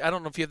 rebounds, but I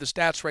don't know if you have the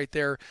stats right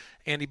there,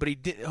 Andy, but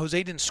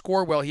Jose didn't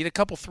score well. He had a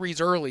couple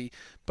threes early,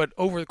 but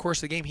over the course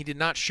of the game, he did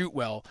not shoot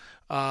well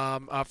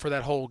for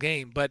that whole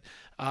game. But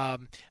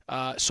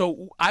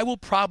so I will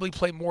probably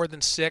play more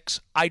than 6.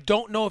 I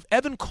don't know if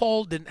Evan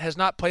Cole has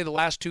not played the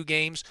last 2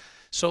 games.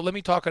 So let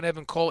me talk on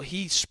Evan Cole.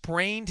 He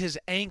sprained his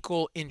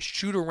ankle in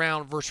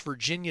shoot-around versus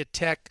Virginia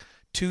Tech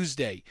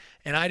Tuesday,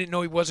 and I didn't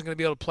know he wasn't going to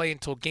be able to play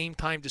until game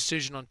time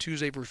decision on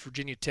Tuesday versus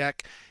Virginia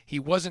Tech. He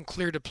wasn't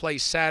cleared to play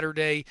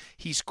Saturday.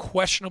 He's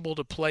questionable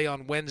to play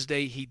on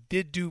Wednesday. He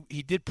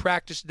did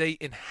practice today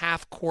in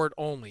half court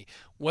only.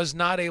 Was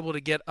not able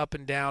to get up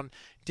and down.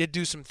 Did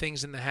do some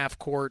things in the half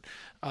court,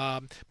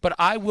 but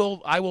I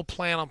will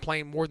plan on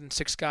playing more than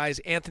 6 guys.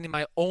 Anthony,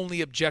 my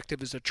only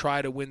objective is to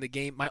try to win the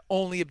game. My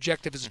only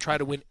objective is to try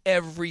to win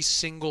every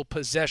single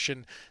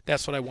possession.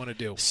 That's what I want to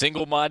do.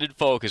 Single-minded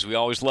focus. We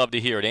always love to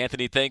hear it.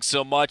 Anthony, thanks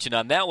so much. And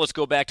on that, let's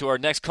go back to our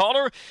next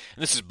caller. And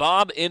this is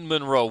Bob in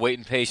Monroe,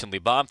 waiting patiently.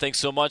 Bob, thanks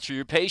so much for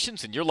your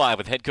patience, and you're live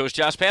with head coach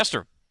Josh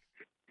Pastner.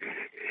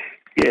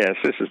 Yes,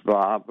 this is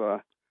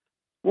Bob.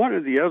 One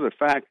of the other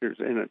factors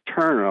in a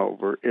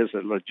turnover is a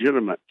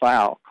legitimate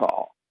foul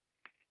call.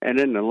 And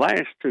in the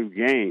last 2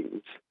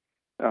 games,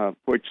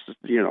 which,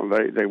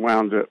 they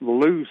wound up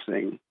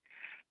losing,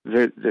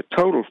 the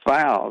total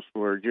fouls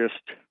were just,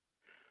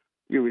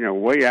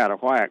 way out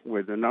of whack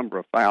with the number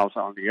of fouls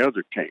on the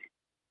other team.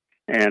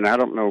 And I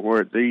don't know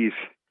where these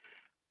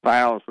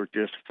fouls were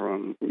just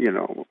from,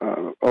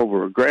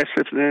 over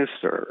aggressiveness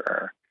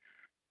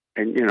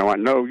and I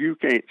know you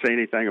can't say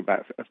anything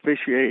about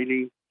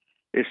officiating.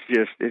 It's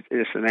just,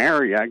 it's an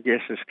area, I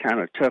guess, it's kind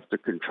of tough to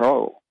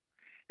control.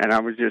 And I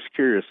was just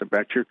curious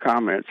about your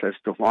comments as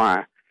to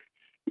why,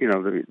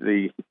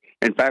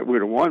 in fact,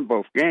 we'd have won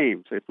both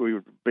games if we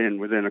would have been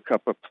within a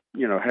couple,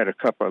 had a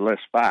couple of less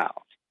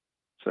fouls.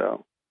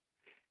 So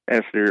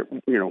as to,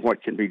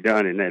 what can be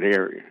done in that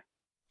area.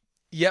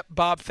 Yep,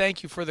 Bob,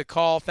 thank you for the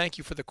call. Thank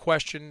you for the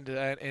question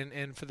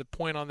and for the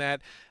point on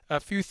that. A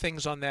few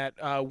things on that.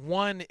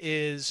 One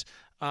is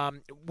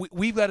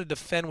we've got to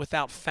defend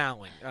without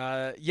fouling.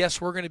 Yes,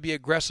 we're going to be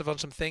aggressive on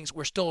some things.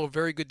 We're still a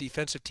very good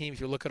defensive team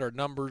if you look at our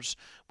numbers.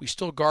 We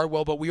still guard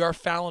well, but we are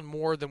fouling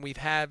more than we've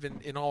had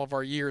in all of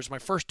our years. My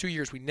first 2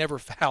 years, we never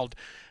fouled,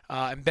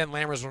 and Ben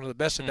Lammer is one of the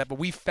best at that, but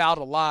we fouled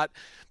a lot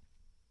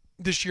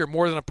this year,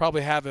 more than I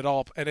probably have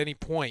at any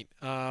point.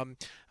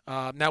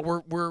 Now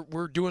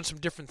we're doing some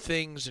different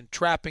things and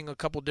trapping a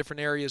couple different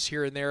areas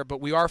here and there,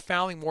 but we are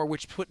fouling more,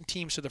 which putting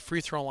teams to the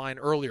free throw line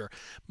earlier.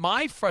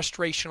 My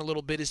frustration a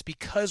little bit is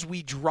because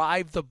we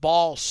drive the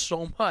ball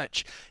so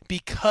much,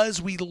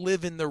 because we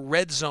live in the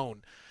red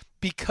zone,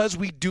 because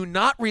we do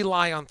not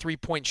rely on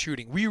three-point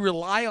shooting. We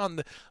rely on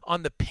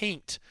the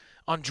paint,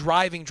 on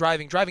driving.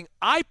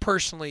 I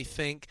personally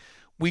think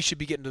we should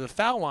be getting to the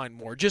foul line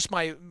more. Just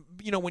when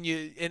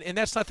you, and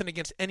that's nothing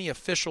against any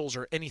officials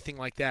or anything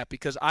like that,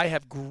 because I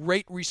have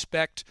great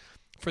respect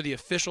for the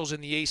officials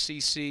in the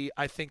ACC.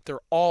 I think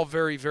they're all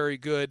very, very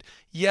good.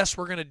 Yes,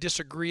 we're going to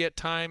disagree at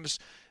times.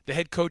 The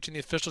head coach and the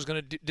officials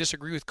going to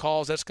disagree with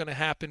calls. That's going to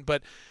happen.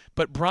 But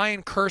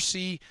Brian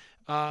Kersey,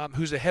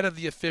 who's the head of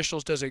the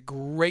officials, does a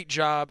great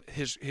job.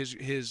 His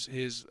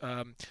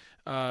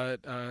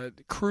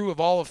crew of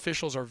all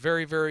officials are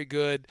very, very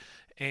good.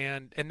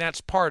 And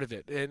that's part of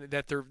it, and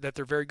that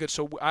they're very good.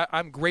 So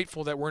I'm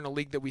grateful that we're in a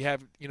league that we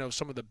have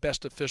some of the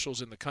best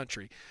officials in the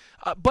country.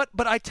 But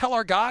I tell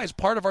our guys,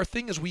 part of our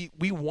thing is we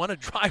want to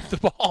drive the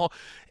ball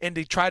and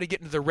to try to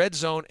get into the red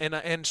zone,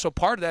 and so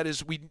part of that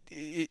is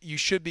you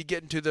should be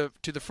getting to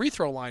the free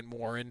throw line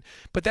more.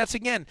 But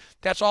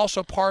that's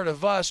also part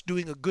of us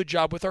doing a good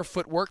job with our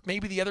footwork.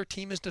 Maybe the other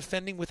team is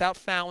defending without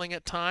fouling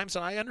at times,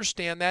 and I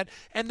understand that.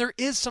 And there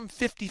is some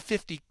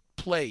 50-50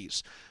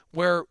 plays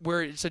where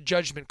it's a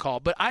judgment call.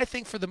 But I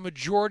think for the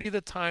majority of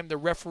the time, the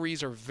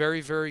referees are very,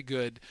 very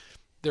good.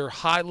 They're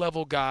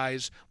high-level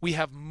guys. We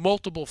have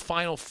multiple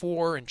Final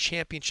Four and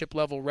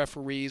championship-level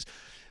referees.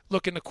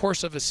 Look, in the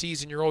course of a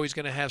season, you're always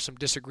going to have some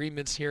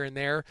disagreements here and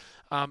there.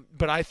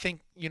 But I think,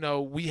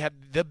 we have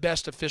the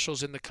best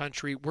officials in the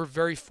country. We're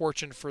very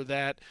fortunate for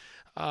that.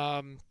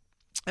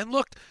 And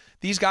look,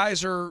 these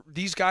guys are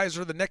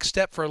the next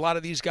step for a lot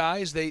of these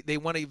guys. They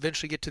want to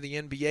eventually get to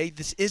the NBA.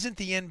 This isn't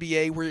the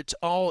NBA where it's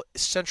all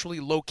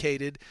centrally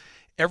located.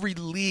 Every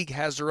league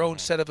has their own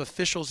set of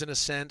officials in a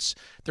sense.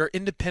 They're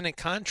independent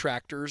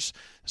contractors.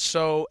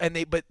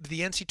 But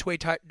the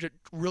NCAA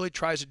really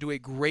tries to do a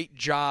great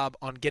job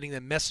on getting the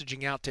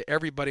messaging out to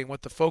everybody and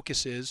what the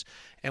focus is,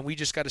 and we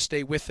just got to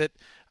stay with it.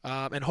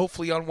 And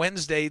hopefully on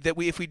Wednesday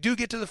if we do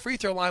get to the free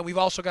throw line, we've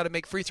also got to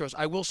make free throws.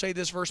 I will say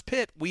this versus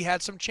Pitt, we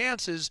had some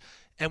chances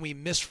and we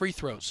missed free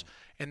throws.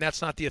 And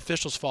that's not the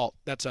officials' fault.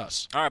 That's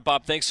us. All right,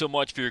 Bob, thanks so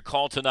much for your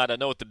call tonight. I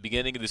know at the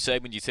beginning of the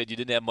segment you said you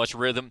didn't have much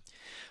rhythm.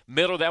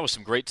 Middle, that was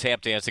some great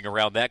tap dancing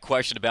around that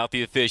question about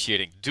the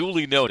officiating.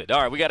 Duly noted.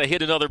 All right, we got to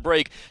hit another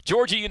break.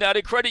 Georgia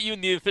United Credit Union,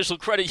 the official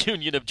credit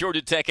union of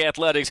Georgia Tech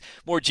Athletics.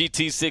 More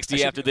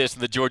GT60 after this in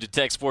the Georgia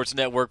Tech Sports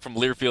Network from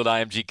Learfield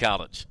IMG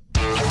College.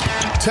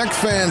 Tech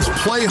fans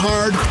play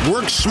hard,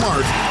 work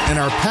smart, and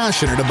are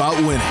passionate about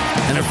winning.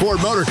 And at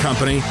Ford Motor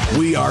Company,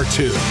 we are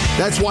too.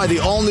 That's why the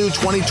all-new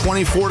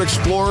 2020 Ford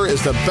Explorer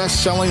is the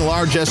best-selling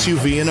large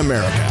SUV in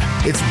America.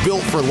 It's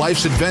built for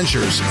life's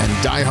adventures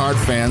and die-hard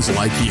fans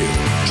like you.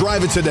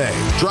 Drive it today.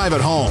 Drive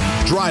it home.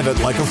 Drive it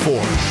like a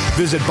Ford.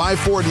 Visit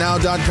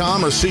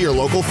buyfordnow.com or see your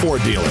local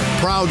Ford dealer.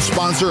 Proud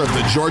sponsor of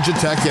the Georgia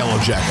Tech Yellow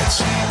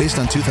Jackets. Based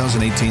on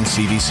 2018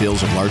 CV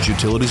sales of large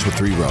utilities with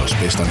 3 rows,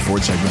 based on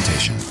Ford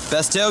segmentation.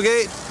 Best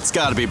tailgate? It's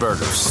gotta be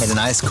burgers. And an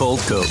ice cold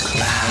Coke.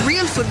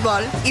 Real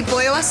football y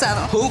pollo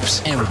asado.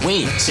 Hoops and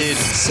wings. Dude,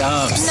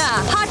 subs. Nah,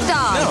 hot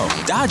dog.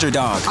 No, Dodger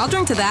dog. I'll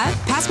drink to that.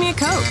 Pass me a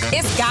Coke.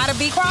 It's gotta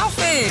be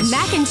crawfish.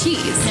 Mac and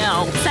cheese.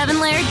 No.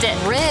 7-layer dip.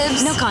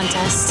 Ribs. No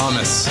contest.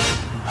 Hummus.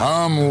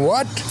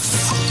 What?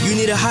 You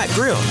need a hot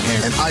grill.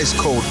 And an ice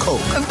cold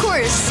Coke. Of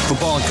course.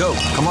 Football and Coke.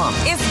 Come on.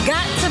 It's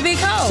got to be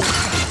Coke.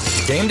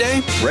 Game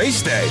day?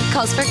 Race day.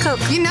 Calls for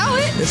Coke. You know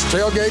it. It's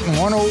Tailgating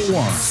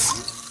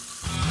 101.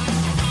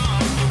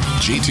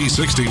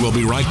 GT60 will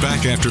be right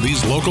back after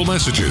these local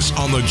messages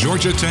on the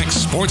Georgia Tech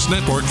Sports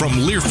Network from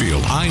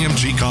Learfield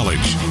IMG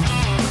College.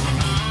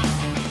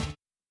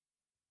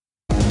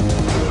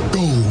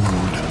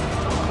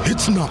 Gold.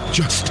 It's not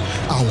just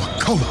our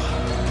color.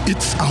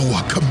 It's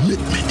our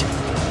commitment.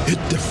 It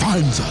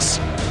defines us,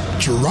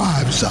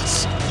 drives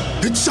us.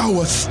 It's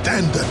our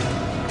standard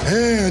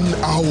and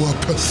our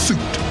pursuit.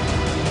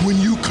 When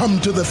you come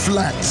to the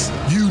flats,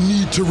 you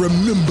need to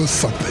remember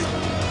something.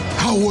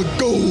 Our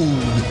gold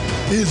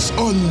is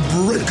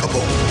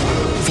unbreakable.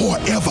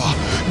 Forever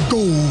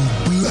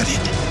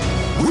gold-blooded.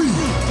 We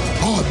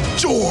are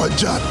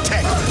Georgia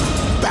Tech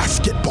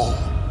basketball.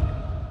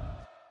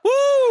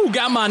 Woo!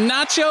 Got my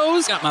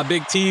nachos, got my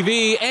big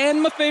TV,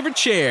 and my favorite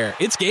chair.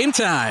 It's game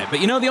time. But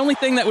you know, the only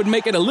thing that would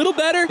make it a little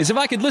better is if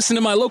I could listen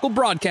to my local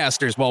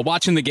broadcasters while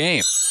watching the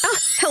game.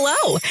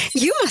 Hello.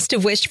 You must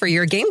have wished for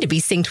your game to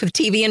be synced with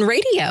TV and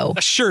radio.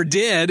 I sure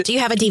did. Do you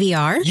have a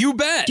DVR? You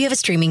bet. Do you have a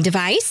streaming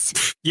device?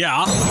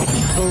 Yeah.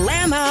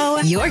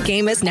 Blammo! Your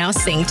game is now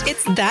synced.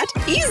 It's that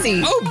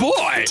easy. Oh,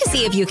 boy. To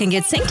see if you can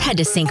get synced, head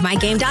to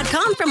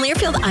syncmygame.com from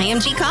Learfield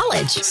IMG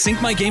College.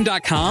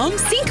 Syncmygame.com?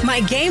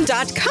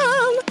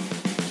 Syncmygame.com.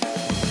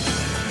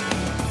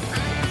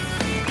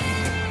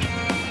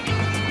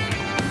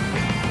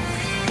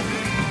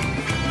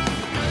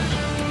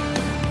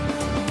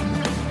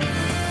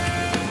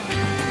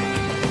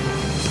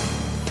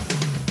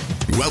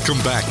 Welcome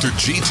back to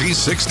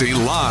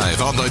GT60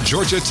 live on the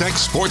Georgia Tech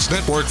Sports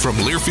Network from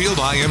Learfield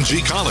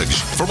IMG College.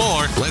 For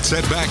more, let's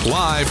head back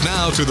live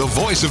now to the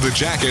voice of the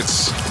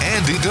Jackets,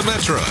 Andy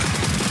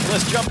Demetra.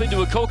 Let's jump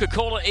into a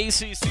Coca-Cola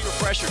ACC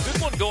refresher. Good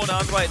one going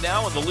on right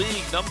now in the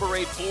league. Number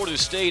 8 Florida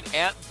State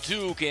at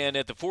Duke, and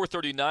at the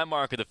 4:39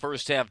 mark of the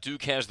first half,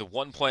 Duke has the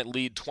 1-point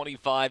lead,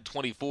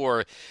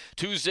 25-24.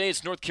 Tuesday,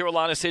 it's North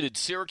Carolina State at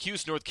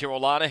Syracuse. North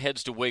Carolina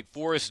heads to Wake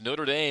Forest.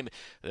 Notre Dame,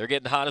 they're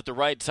getting hot at the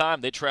right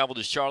time. They travel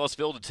to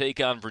Charlottesville to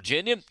take on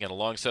Virginia. And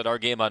alongside our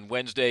game on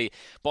Wednesday,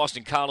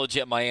 Boston College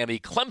at Miami.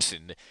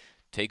 Clemson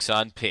takes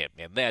on Pitt.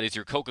 And that is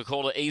your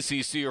Coca-Cola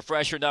ACC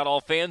refresher. Not all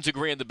fans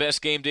agree on the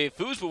best game day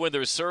foods, but when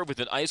they're served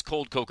with an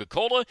ice-cold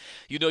Coca-Cola,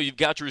 you know you've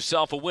got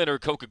yourself a winner.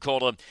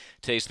 Coca-Cola,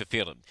 taste the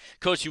feeling.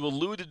 Coach, you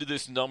alluded to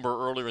this number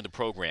earlier in the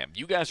program.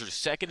 You guys are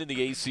second in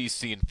the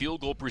ACC in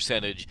field goal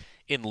percentage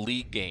in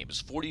league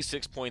games,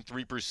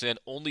 46.3%.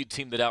 Only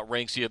team that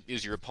outranks you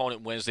is your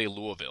opponent Wednesday,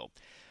 Louisville.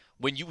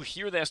 When you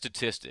hear that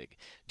statistic,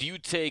 do you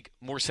take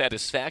more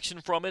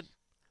satisfaction from it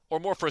or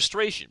more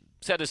frustration?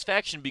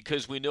 Satisfaction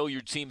because we know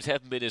your teams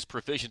haven't been as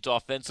proficient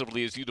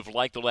offensively as you'd have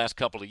liked the last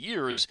couple of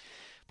years,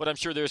 but I'm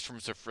sure there's some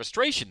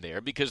frustration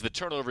there because the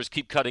turnovers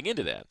keep cutting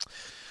into that.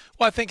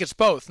 Well, I think it's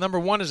both. Number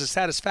one is a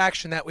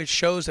satisfaction that it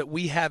shows that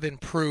we have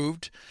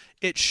improved.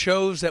 It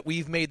shows that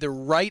we've made the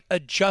right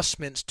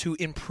adjustments to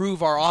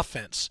improve our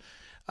offense.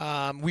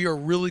 We are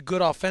really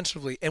good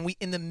offensively, and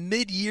in the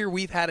mid-year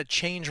we've had to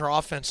change our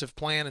offensive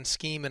plan and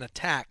scheme and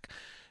attack.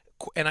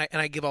 And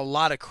I give a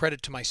lot of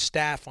credit to my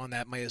staff on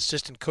that. My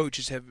assistant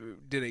coaches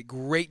did a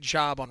great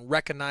job on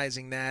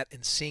recognizing that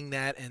and seeing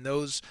that, and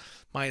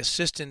my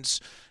assistants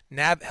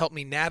helped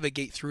me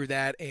navigate through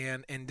that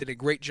and did a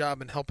great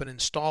job in helping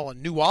install a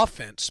new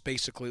offense,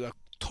 basically a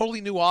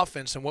totally new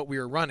offense in what we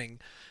were running,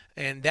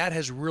 and that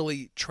has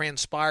really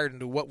transpired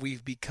into what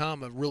we've become,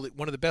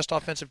 one of the best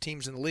offensive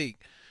teams in the league.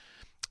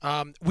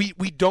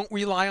 We don't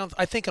rely on.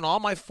 I think in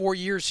all my 4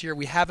 years here,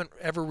 we haven't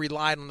ever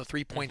relied on the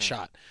three-point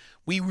shot.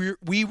 We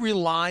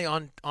rely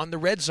on the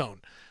red zone.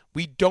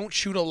 We don't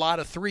shoot a lot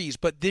of threes,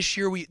 but this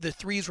year the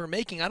threes we're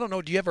making, I don't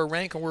know, do you have a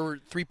rank on where we're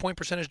three-point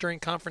percentage during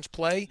conference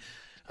play?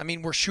 I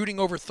mean, we're shooting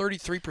over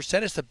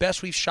 33%. It's the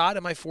best we've shot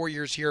in my 4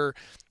 years here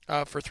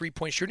for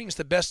three-point shooting. It's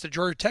the best that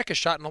Georgia Tech has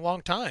shot in a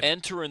long time.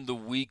 Entering the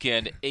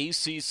weekend,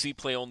 ACC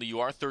play only,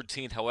 you are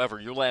 13th. However,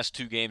 your last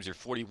 2 games are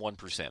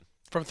 41%.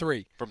 From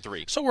three.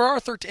 So we're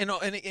 13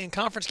 in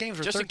conference games.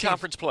 We're just 13th. In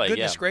conference play.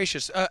 Goodness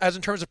gracious! As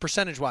in terms of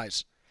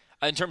percentage-wise.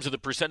 In terms of the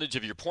percentage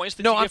of your points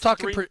that no, you I'm get from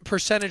talking three?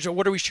 Percentage of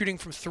what are we shooting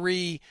from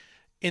three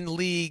in the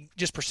league,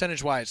 just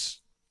percentage-wise.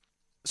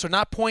 So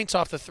not points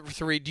off the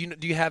three.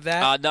 Do you have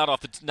that? Not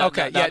off the.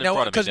 Okay, not in front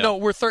of me.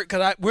 Because we're third.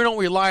 Because we don't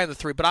rely on the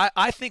three, but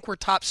I think we're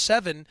top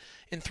 7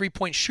 in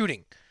three-point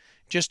shooting,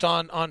 just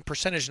on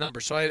percentage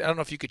numbers. So I don't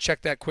know if you could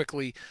check that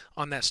quickly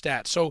on that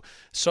stat. So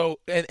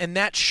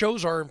that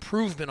shows our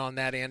improvement on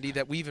that, Andy,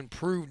 that we've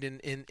improved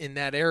in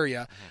that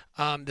area.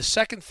 The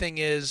second thing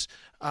is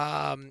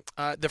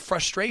the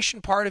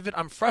frustration part of it.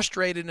 I'm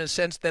frustrated in a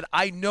sense that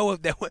I know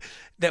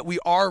that we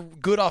are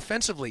good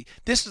offensively.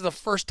 This is the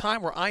first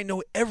time where I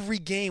know every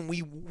game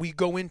we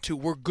go into,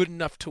 we're good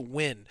enough to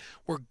win.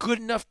 We're good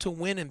enough to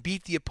win and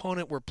beat the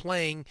opponent we're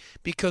playing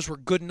because we're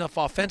good enough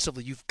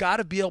offensively. You've got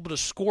to be able to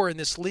score in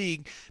this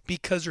league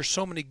because there's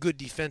so many good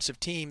defensive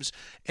teams,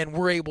 and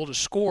we're able to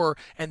score,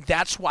 and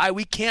that's why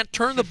we can't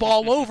turn the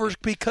ball over,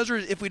 because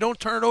if we don't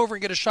turn it over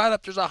and get a shot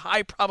up, there's a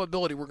high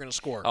probability we're going to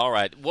score. All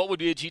right. What would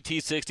be a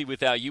GT60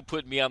 without you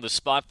putting me on the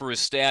spot for a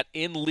stat?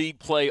 In league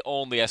play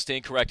only, I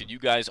stand corrected. You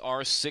guys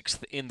are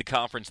 6th in the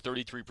conference,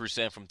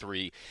 33% from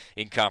 3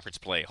 in conference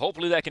play.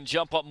 Hopefully that can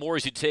jump up more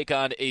as you take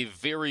on a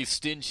very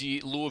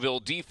stingy Louisville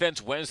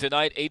defense Wednesday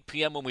night, 8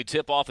 p.m. when we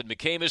tip off at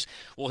McCamish.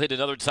 We'll hit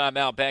another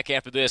timeout back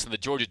after this on the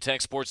Georgia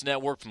Tech Sports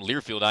Network from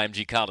Learfield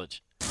IMG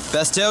College.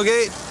 Best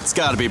tailgate? It's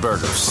gotta be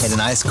burgers. And an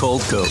ice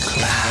cold Coke.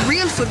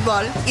 Real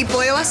football y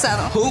pollo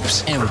asado.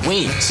 Hoops and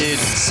wings. Dude,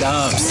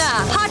 subs.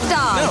 Nah, hot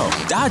dog.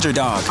 No, Dodger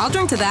dog. I'll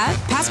drink to that.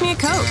 Pass me a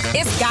Coke.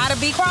 It's gotta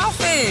be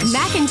crawfish.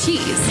 Mac and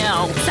cheese.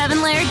 No.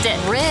 7-layer dip.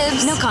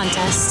 Ribs. No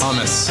contest.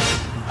 Hummus.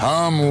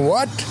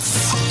 What?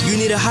 You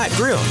need a hot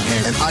grill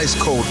and an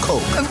ice-cold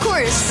Coke. Of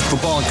course.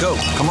 Football and Coke.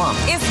 Come on.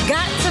 It's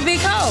got to be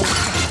Coke.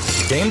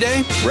 Game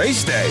day?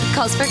 Race day.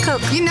 Calls for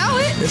Coke. You know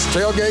it. It's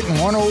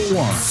Tailgating 101.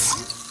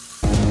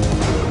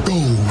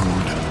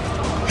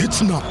 Gold.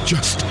 It's not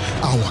just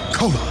our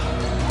color.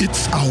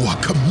 It's our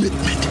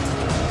commitment.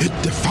 It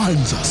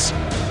defines us,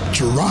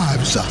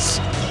 drives us.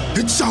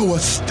 It's our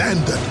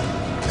standard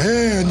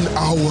and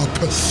our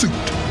pursuit.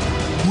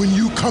 When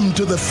you come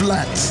to the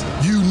flats,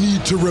 you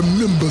need to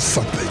remember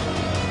something.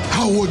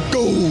 Our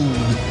gold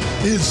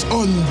is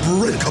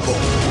unbreakable,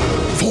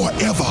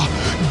 forever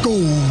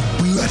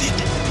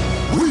gold-blooded.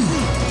 We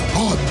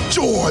are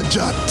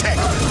Georgia Tech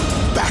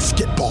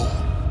basketball.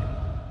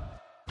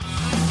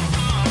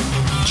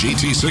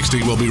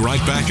 GT60 will be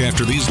right back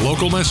after these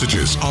local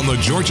messages on the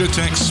Georgia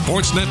Tech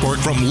Sports Network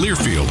from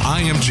Learfield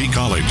IMG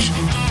College.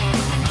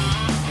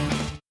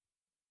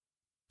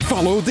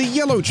 Follow the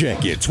Yellow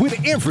Jackets with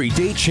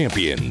Everyday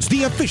Champions,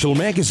 the official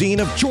magazine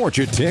of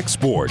Georgia Tech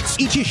Sports.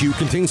 Each issue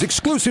contains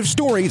exclusive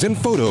stories and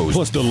photos,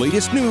 plus the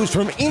latest news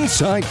from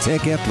inside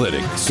Tech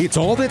athletics. It's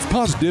all that's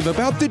positive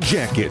about the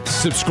Jackets.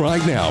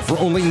 Subscribe now for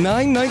only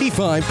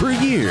 $9.95 per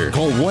year.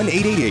 Call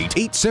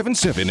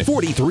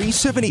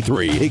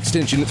 1-888-877-4373,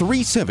 extension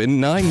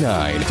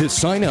 3799 to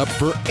sign up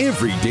for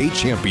Everyday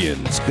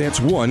Champions. That's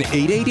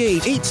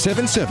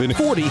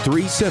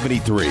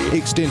 1-888-877-4373,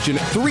 extension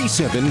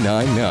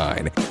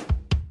 3799.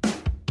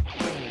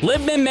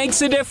 Libman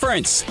makes a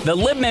difference. The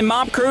Libman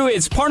Mop Crew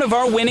is part of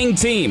our winning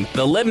team.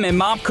 The Libman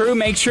Mop Crew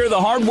makes sure the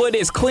hardwood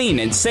is clean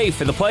and safe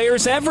for the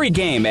players every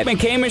game at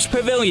McCamish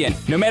Pavilion.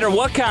 No matter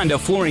what kind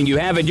of flooring you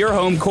have at your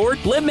home court,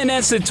 Libman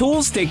has the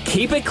tools to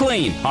keep it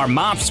clean. Our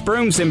mops,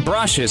 brooms, and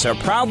brushes are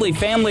proudly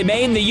family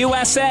made in the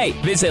USA.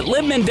 Visit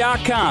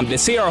Libman.com to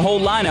see our whole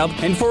lineup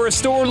and for a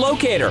store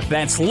locator.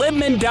 That's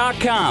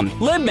Libman.com.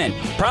 Libman,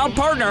 proud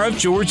partner of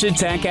Georgia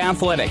Tech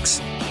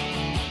Athletics.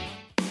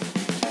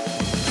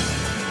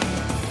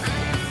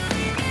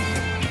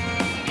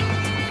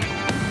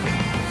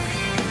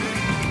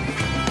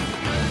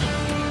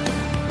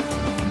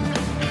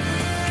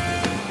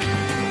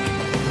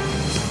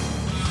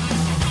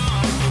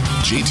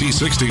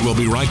 GT60 will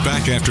be right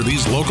back after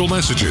these local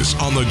messages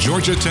on the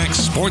Georgia Tech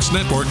Sports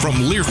Network from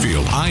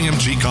Learfield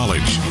IMG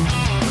College.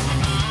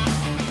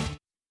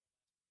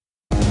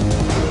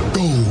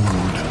 Gold.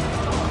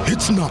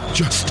 It's not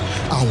just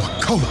our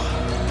color.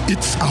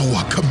 It's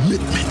our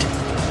commitment.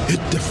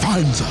 It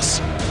defines us,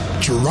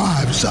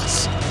 drives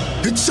us.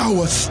 It's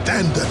our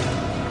standard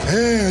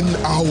and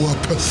our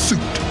pursuit.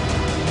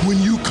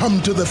 When you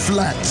come to the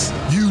flats,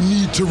 you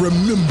need to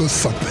remember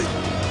something.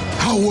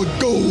 Our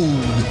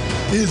gold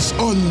is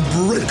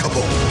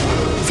unbreakable,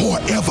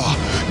 forever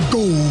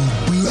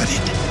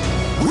gold-blooded.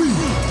 We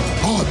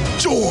are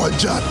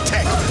Georgia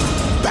Tech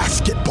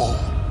basketball.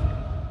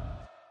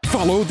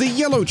 Follow the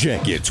Yellow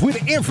Jackets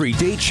with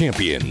Everyday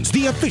Champions,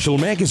 the official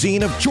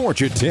magazine of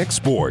Georgia Tech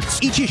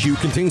Sports. Each issue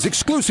contains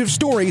exclusive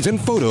stories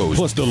and photos,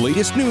 plus the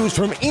latest news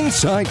from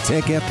inside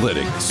Tech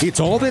athletics.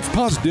 It's all that's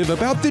positive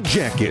about the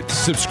Jackets.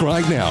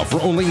 Subscribe now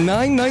for only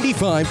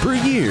 $9.95 per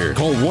year.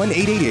 Call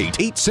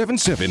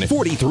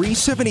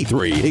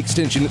 1-888-877-4373,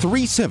 extension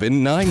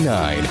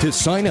 3799 to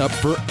sign up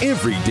for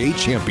Everyday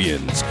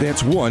Champions.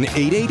 That's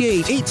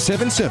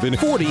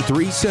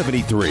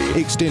 1-888-877-4373,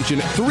 extension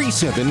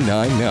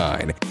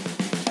 3799.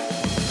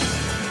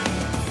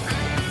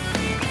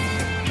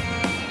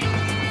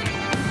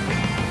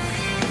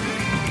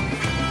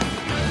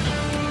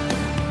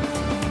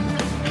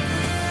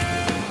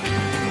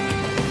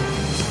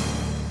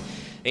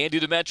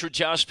 Andy Demetra,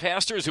 Josh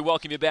Pastors, who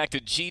welcome you back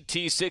to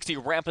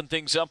GT60, wrapping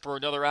things up for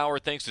another hour.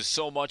 Thanks to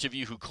so much of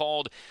you who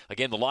called.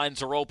 Again, the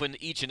lines are open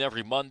each and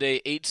every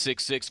Monday,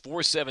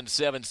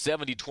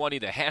 866-477-7020.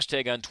 The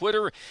hashtag on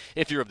Twitter,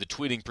 if you're of the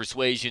tweeting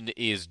persuasion,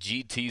 is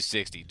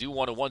GT60. Do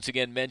want to once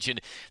again mention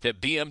that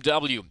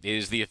BMW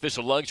is the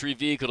official luxury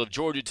vehicle of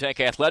Georgia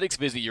Tech Athletics.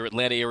 Visit your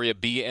Atlanta area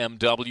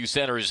BMW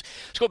centers.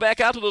 Let's go back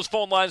out to those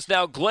phone lines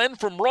now. Glenn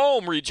from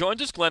Rome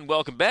rejoins us. Glenn,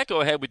 welcome back. Go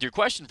ahead with your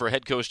question for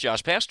head coach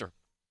Josh Pastors.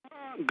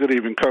 Good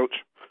evening, Coach.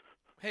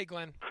 Hey,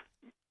 Glenn.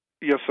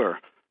 Yes, sir.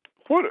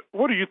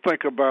 What do you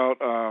think about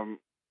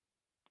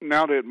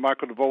now that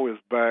Michael DeVoe is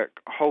back?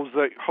 Jose,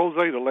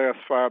 the last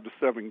 5 to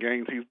 7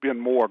 games, he's been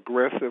more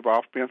aggressive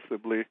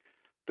offensively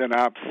than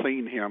I've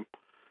seen him.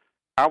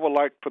 I would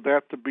like for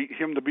that to be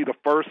him to be the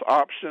first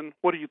option.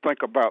 What do you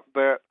think about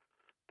that?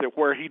 That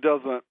where he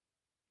doesn't,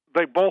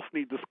 they both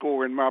need to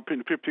score, in my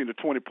opinion, 15 to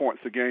 20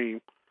 points a game.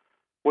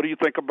 What do you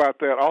think about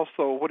that?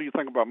 Also, what do you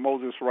think about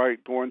Moses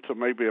Wright going to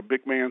maybe a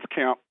big man's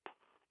camp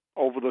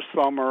over the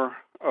summer?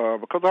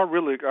 Because I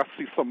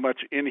see so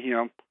much in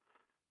him.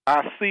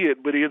 I see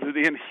it, but is it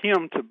in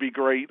him to be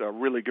great or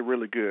really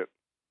good?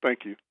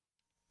 Thank you.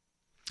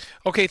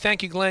 Okay,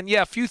 thank you, Glenn.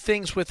 Yeah, a few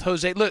things with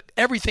Jose. Look,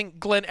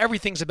 Glenn,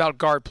 everything's about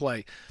guard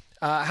play.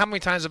 How many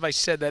times have I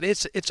said that?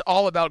 It's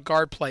all about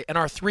guard play. And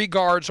our 3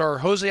 guards are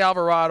Jose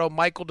Alvarado,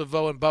 Michael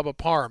DeVoe, and Bubba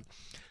Parham.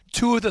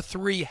 2 of the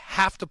 3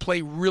 have to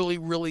play really,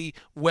 really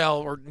well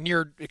or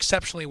near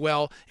exceptionally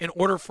well in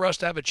order for us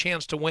to have a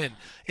chance to win.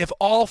 If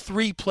all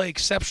 3 play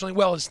exceptionally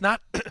well, it's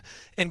not,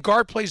 and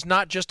guard play is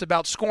not just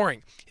about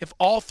scoring. If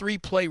all 3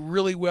 play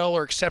really well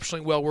or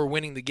exceptionally well, we're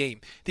winning the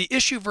game. The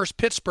issue versus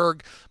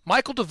Pittsburgh,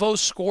 Michael DeVoe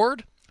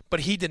scored,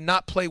 but he did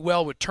not play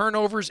well with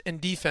turnovers and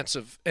defense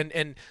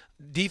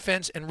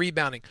and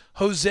rebounding.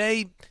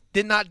 Jose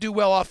did not do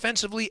well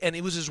offensively, and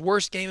it was his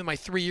worst game in my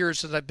 3 years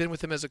since I've been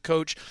with him as a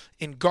coach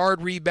in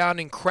guard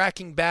rebounding,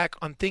 cracking back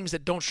on things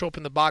that don't show up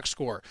in the box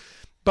score.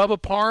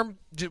 Bubba Parham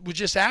was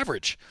just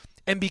average,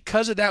 and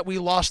because of that, we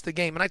lost the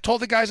game. And I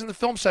told the guys in the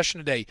film session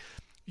today,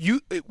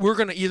 we're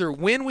going to either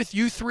win with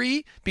you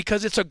 3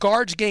 because it's a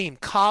guards game.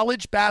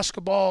 College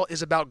basketball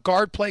is about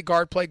guard play,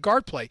 guard play,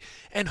 guard play.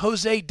 And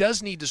Jose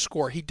does need to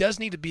score. He does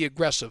need to be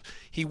aggressive.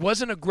 He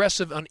wasn't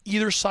aggressive on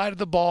either side of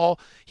the ball.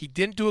 He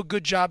didn't do a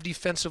good job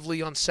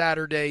defensively on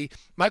Saturday.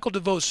 Michael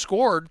DeVoe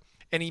scored,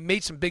 and he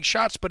made some big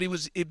shots, but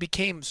it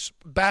became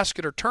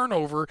basket or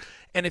turnover.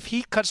 And if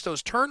he cuts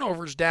those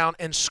turnovers down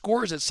and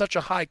scores at such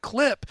a high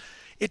clip,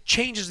 it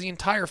changes the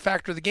entire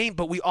factor of the game.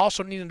 But we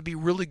also need him to be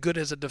really good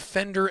as a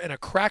defender and a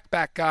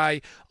crackback guy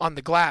on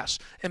the glass.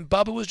 And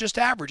Bubba was just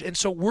average. And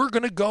so we're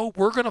going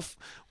to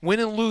win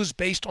and lose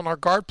based on our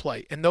guard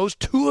play. And those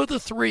 2 of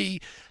the 3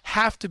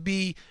 have to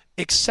be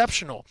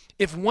exceptional.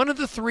 If one of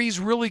the 3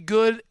 is really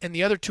good and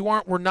the other 2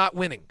 aren't, we're not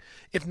winning.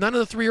 If none of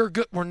the 3 are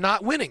good, we're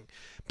not winning.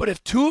 But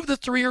if 2 of the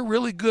 3 are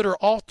really good or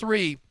all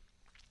 3,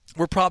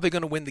 we're probably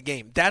going to win the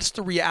game. That's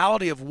the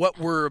reality of what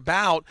we're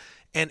about,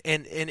 and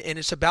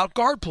it's about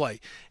guard play.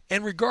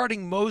 And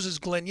regarding Moses,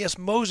 Glenn, yes,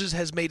 Moses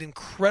has made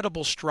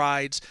incredible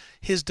strides.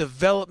 His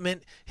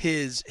development,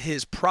 his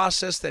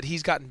process that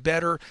he's gotten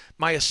better.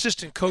 My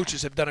assistant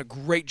coaches have done a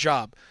great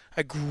job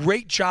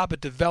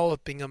at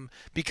developing him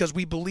because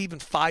we believe in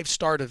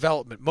 5-star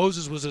development.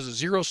 Moses was a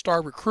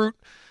 0-star recruit,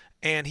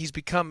 and he's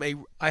become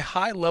a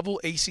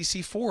high-level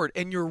ACC forward.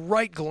 And you're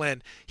right,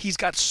 Glenn. He's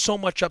got so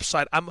much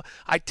upside.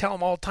 I tell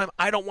him all the time,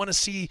 I don't want to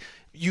see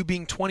you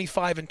being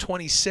 25 and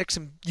 26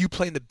 and you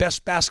playing the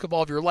best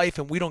basketball of your life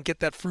and we don't get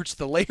that fruits of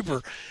the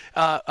labor.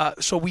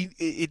 So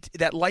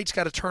that light's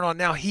got to turn on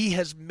now. He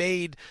has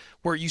made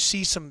where you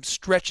see some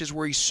stretches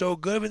where he's so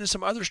good, and then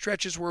some other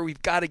stretches where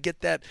we've got to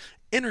get that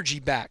energy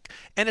back.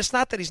 And it's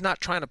not that he's not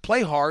trying to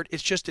play hard.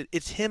 It's just that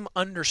it's him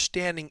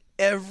understanding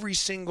every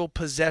single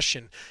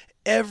possession,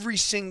 every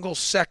single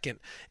second,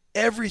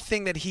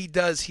 everything that he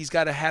does, he's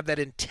got to have that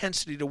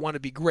intensity to want to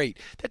be great.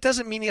 That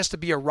doesn't mean he has to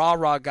be a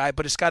rah-rah guy,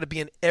 but it's got to be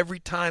an every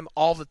time,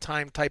 all the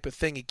time type of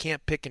thing. He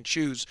can't pick and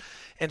choose.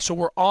 And so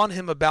we're on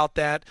him about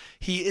that.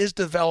 He is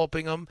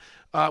developing him.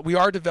 We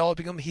are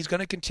developing him. He's going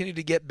to continue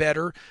to get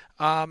better.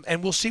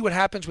 And we'll see what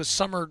happens with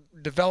summer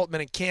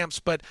development and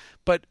camps. But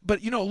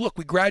look,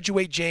 we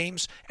graduate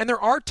James, and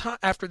there are times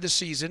after this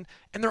season,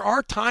 and there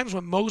are times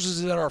when Moses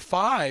is at our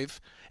 5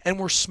 and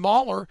we're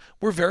smaller.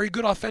 We're very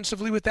good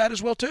offensively with that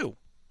as well, too.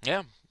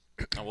 Yeah.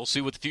 We'll see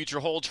what the future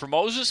holds for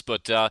Moses,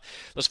 but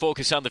let's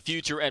focus on the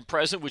future and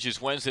present, which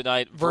is Wednesday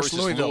night versus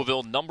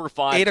Louisville, number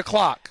 5. 8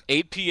 o'clock.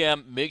 8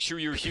 p.m. Make sure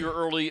you're here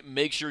early.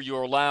 Make sure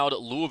you're loud.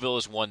 Louisville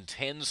has won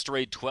 10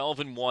 straight,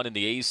 12-1 in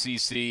the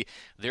ACC.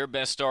 Their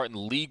best start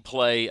in league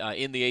play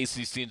in the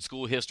ACC in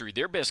school history.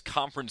 Their best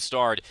conference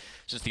start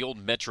since the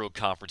old Metro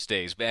Conference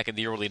days back in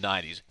the early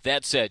 90s.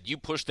 That said, you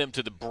pushed them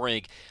to the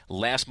brink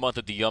last month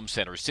at the Yum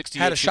Center. 68-64.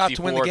 Had a shot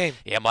to win the game.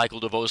 Yeah,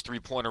 Michael DeVoe's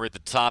three-pointer at the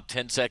top.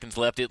 10 seconds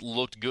left. It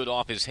looked good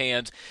off his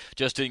hands.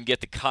 Just didn't get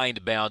the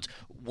kind bounce.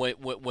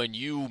 When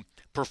you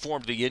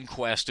performed the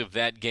inquest of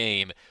that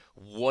game,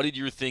 what did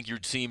you think your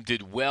team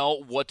did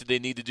well? What did they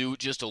need to do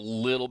just a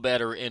little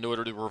better in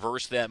order to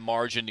reverse that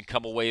margin and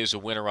come away as a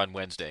winner on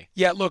Wednesday?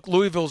 Yeah, look,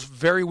 Louisville's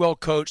very well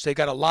coached. They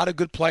got a lot of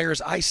good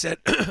players. I said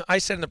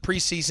in the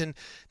preseason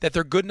that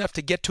they're good enough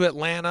to get to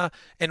Atlanta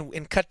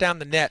and cut down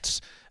the nets.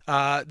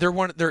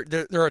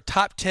 They're a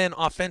top 10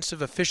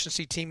 offensive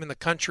efficiency team in the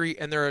country,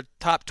 and they're a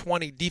top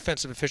 20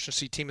 defensive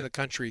efficiency team in the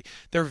country.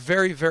 They're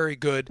very, very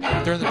good.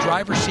 They're in the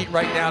driver's seat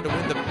right now to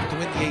win the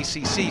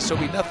ACC. So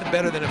it'd be nothing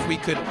better than if we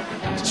could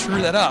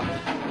screw that up.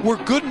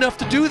 We're good enough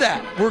to do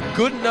that.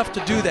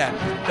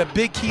 The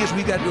big key is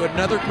we got to do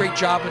another great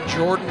job in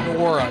Jordan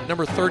Nwora,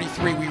 number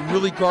 33. We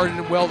really guarded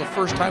him well the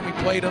first time we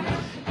played him.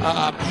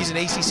 He's an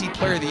ACC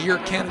Player of the Year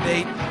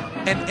candidate.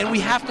 And we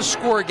have to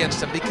score against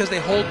them because they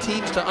hold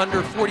teams to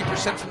under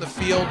 40% from the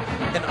field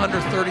and under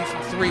 30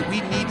 from 3.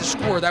 We need to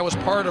score. That was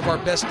part of our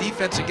best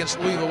defense against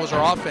Louisville was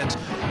our offense.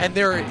 And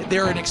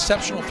they're an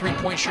exceptional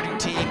three-point shooting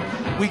team.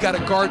 We got to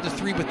guard the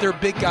 3, but their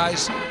big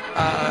guys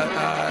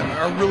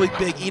are really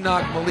big.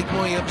 Enoch, Malik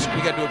Williams,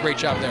 we got to do a great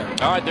job there.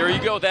 All right, there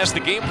you go. That's the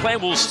game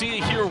plan. We'll see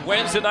you here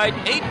Wednesday night,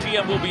 8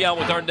 p.m. We'll be out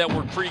with our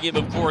network pregame,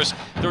 of course,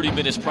 30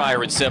 minutes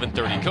prior at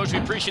 7:30. Coach, we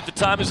appreciate the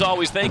time as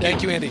always. Thank you.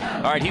 Thank you, Andy.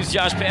 All right, he's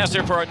Josh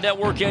Pastor for our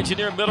network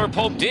engineer, Miller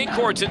Pope. Dan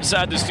Court's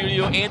inside the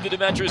studio. Andy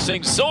Demetra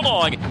saying so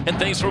long, and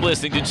thanks for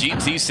listening to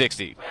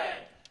GT60.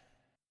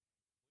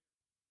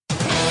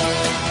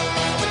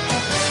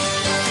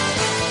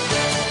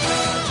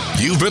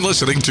 You've been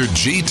listening to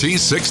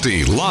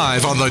GT60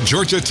 live on the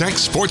Georgia Tech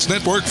Sports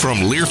Network from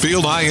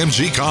Learfield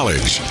IMG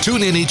College.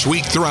 Tune in each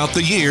week throughout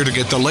the year to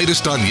get the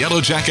latest on Yellow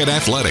Jacket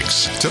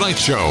athletics. Tonight's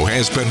show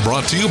has been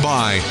brought to you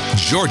by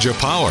Georgia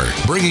Power,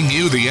 bringing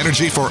you the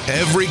energy for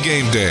every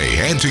game day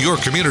and to your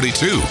community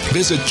too.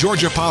 Visit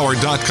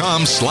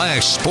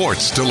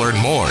georgiapower.com/sports to learn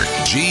more.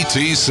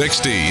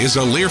 GT60 is a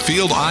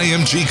Learfield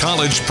IMG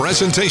College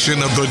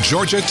presentation of the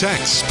Georgia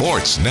Tech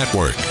Sports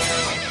Network.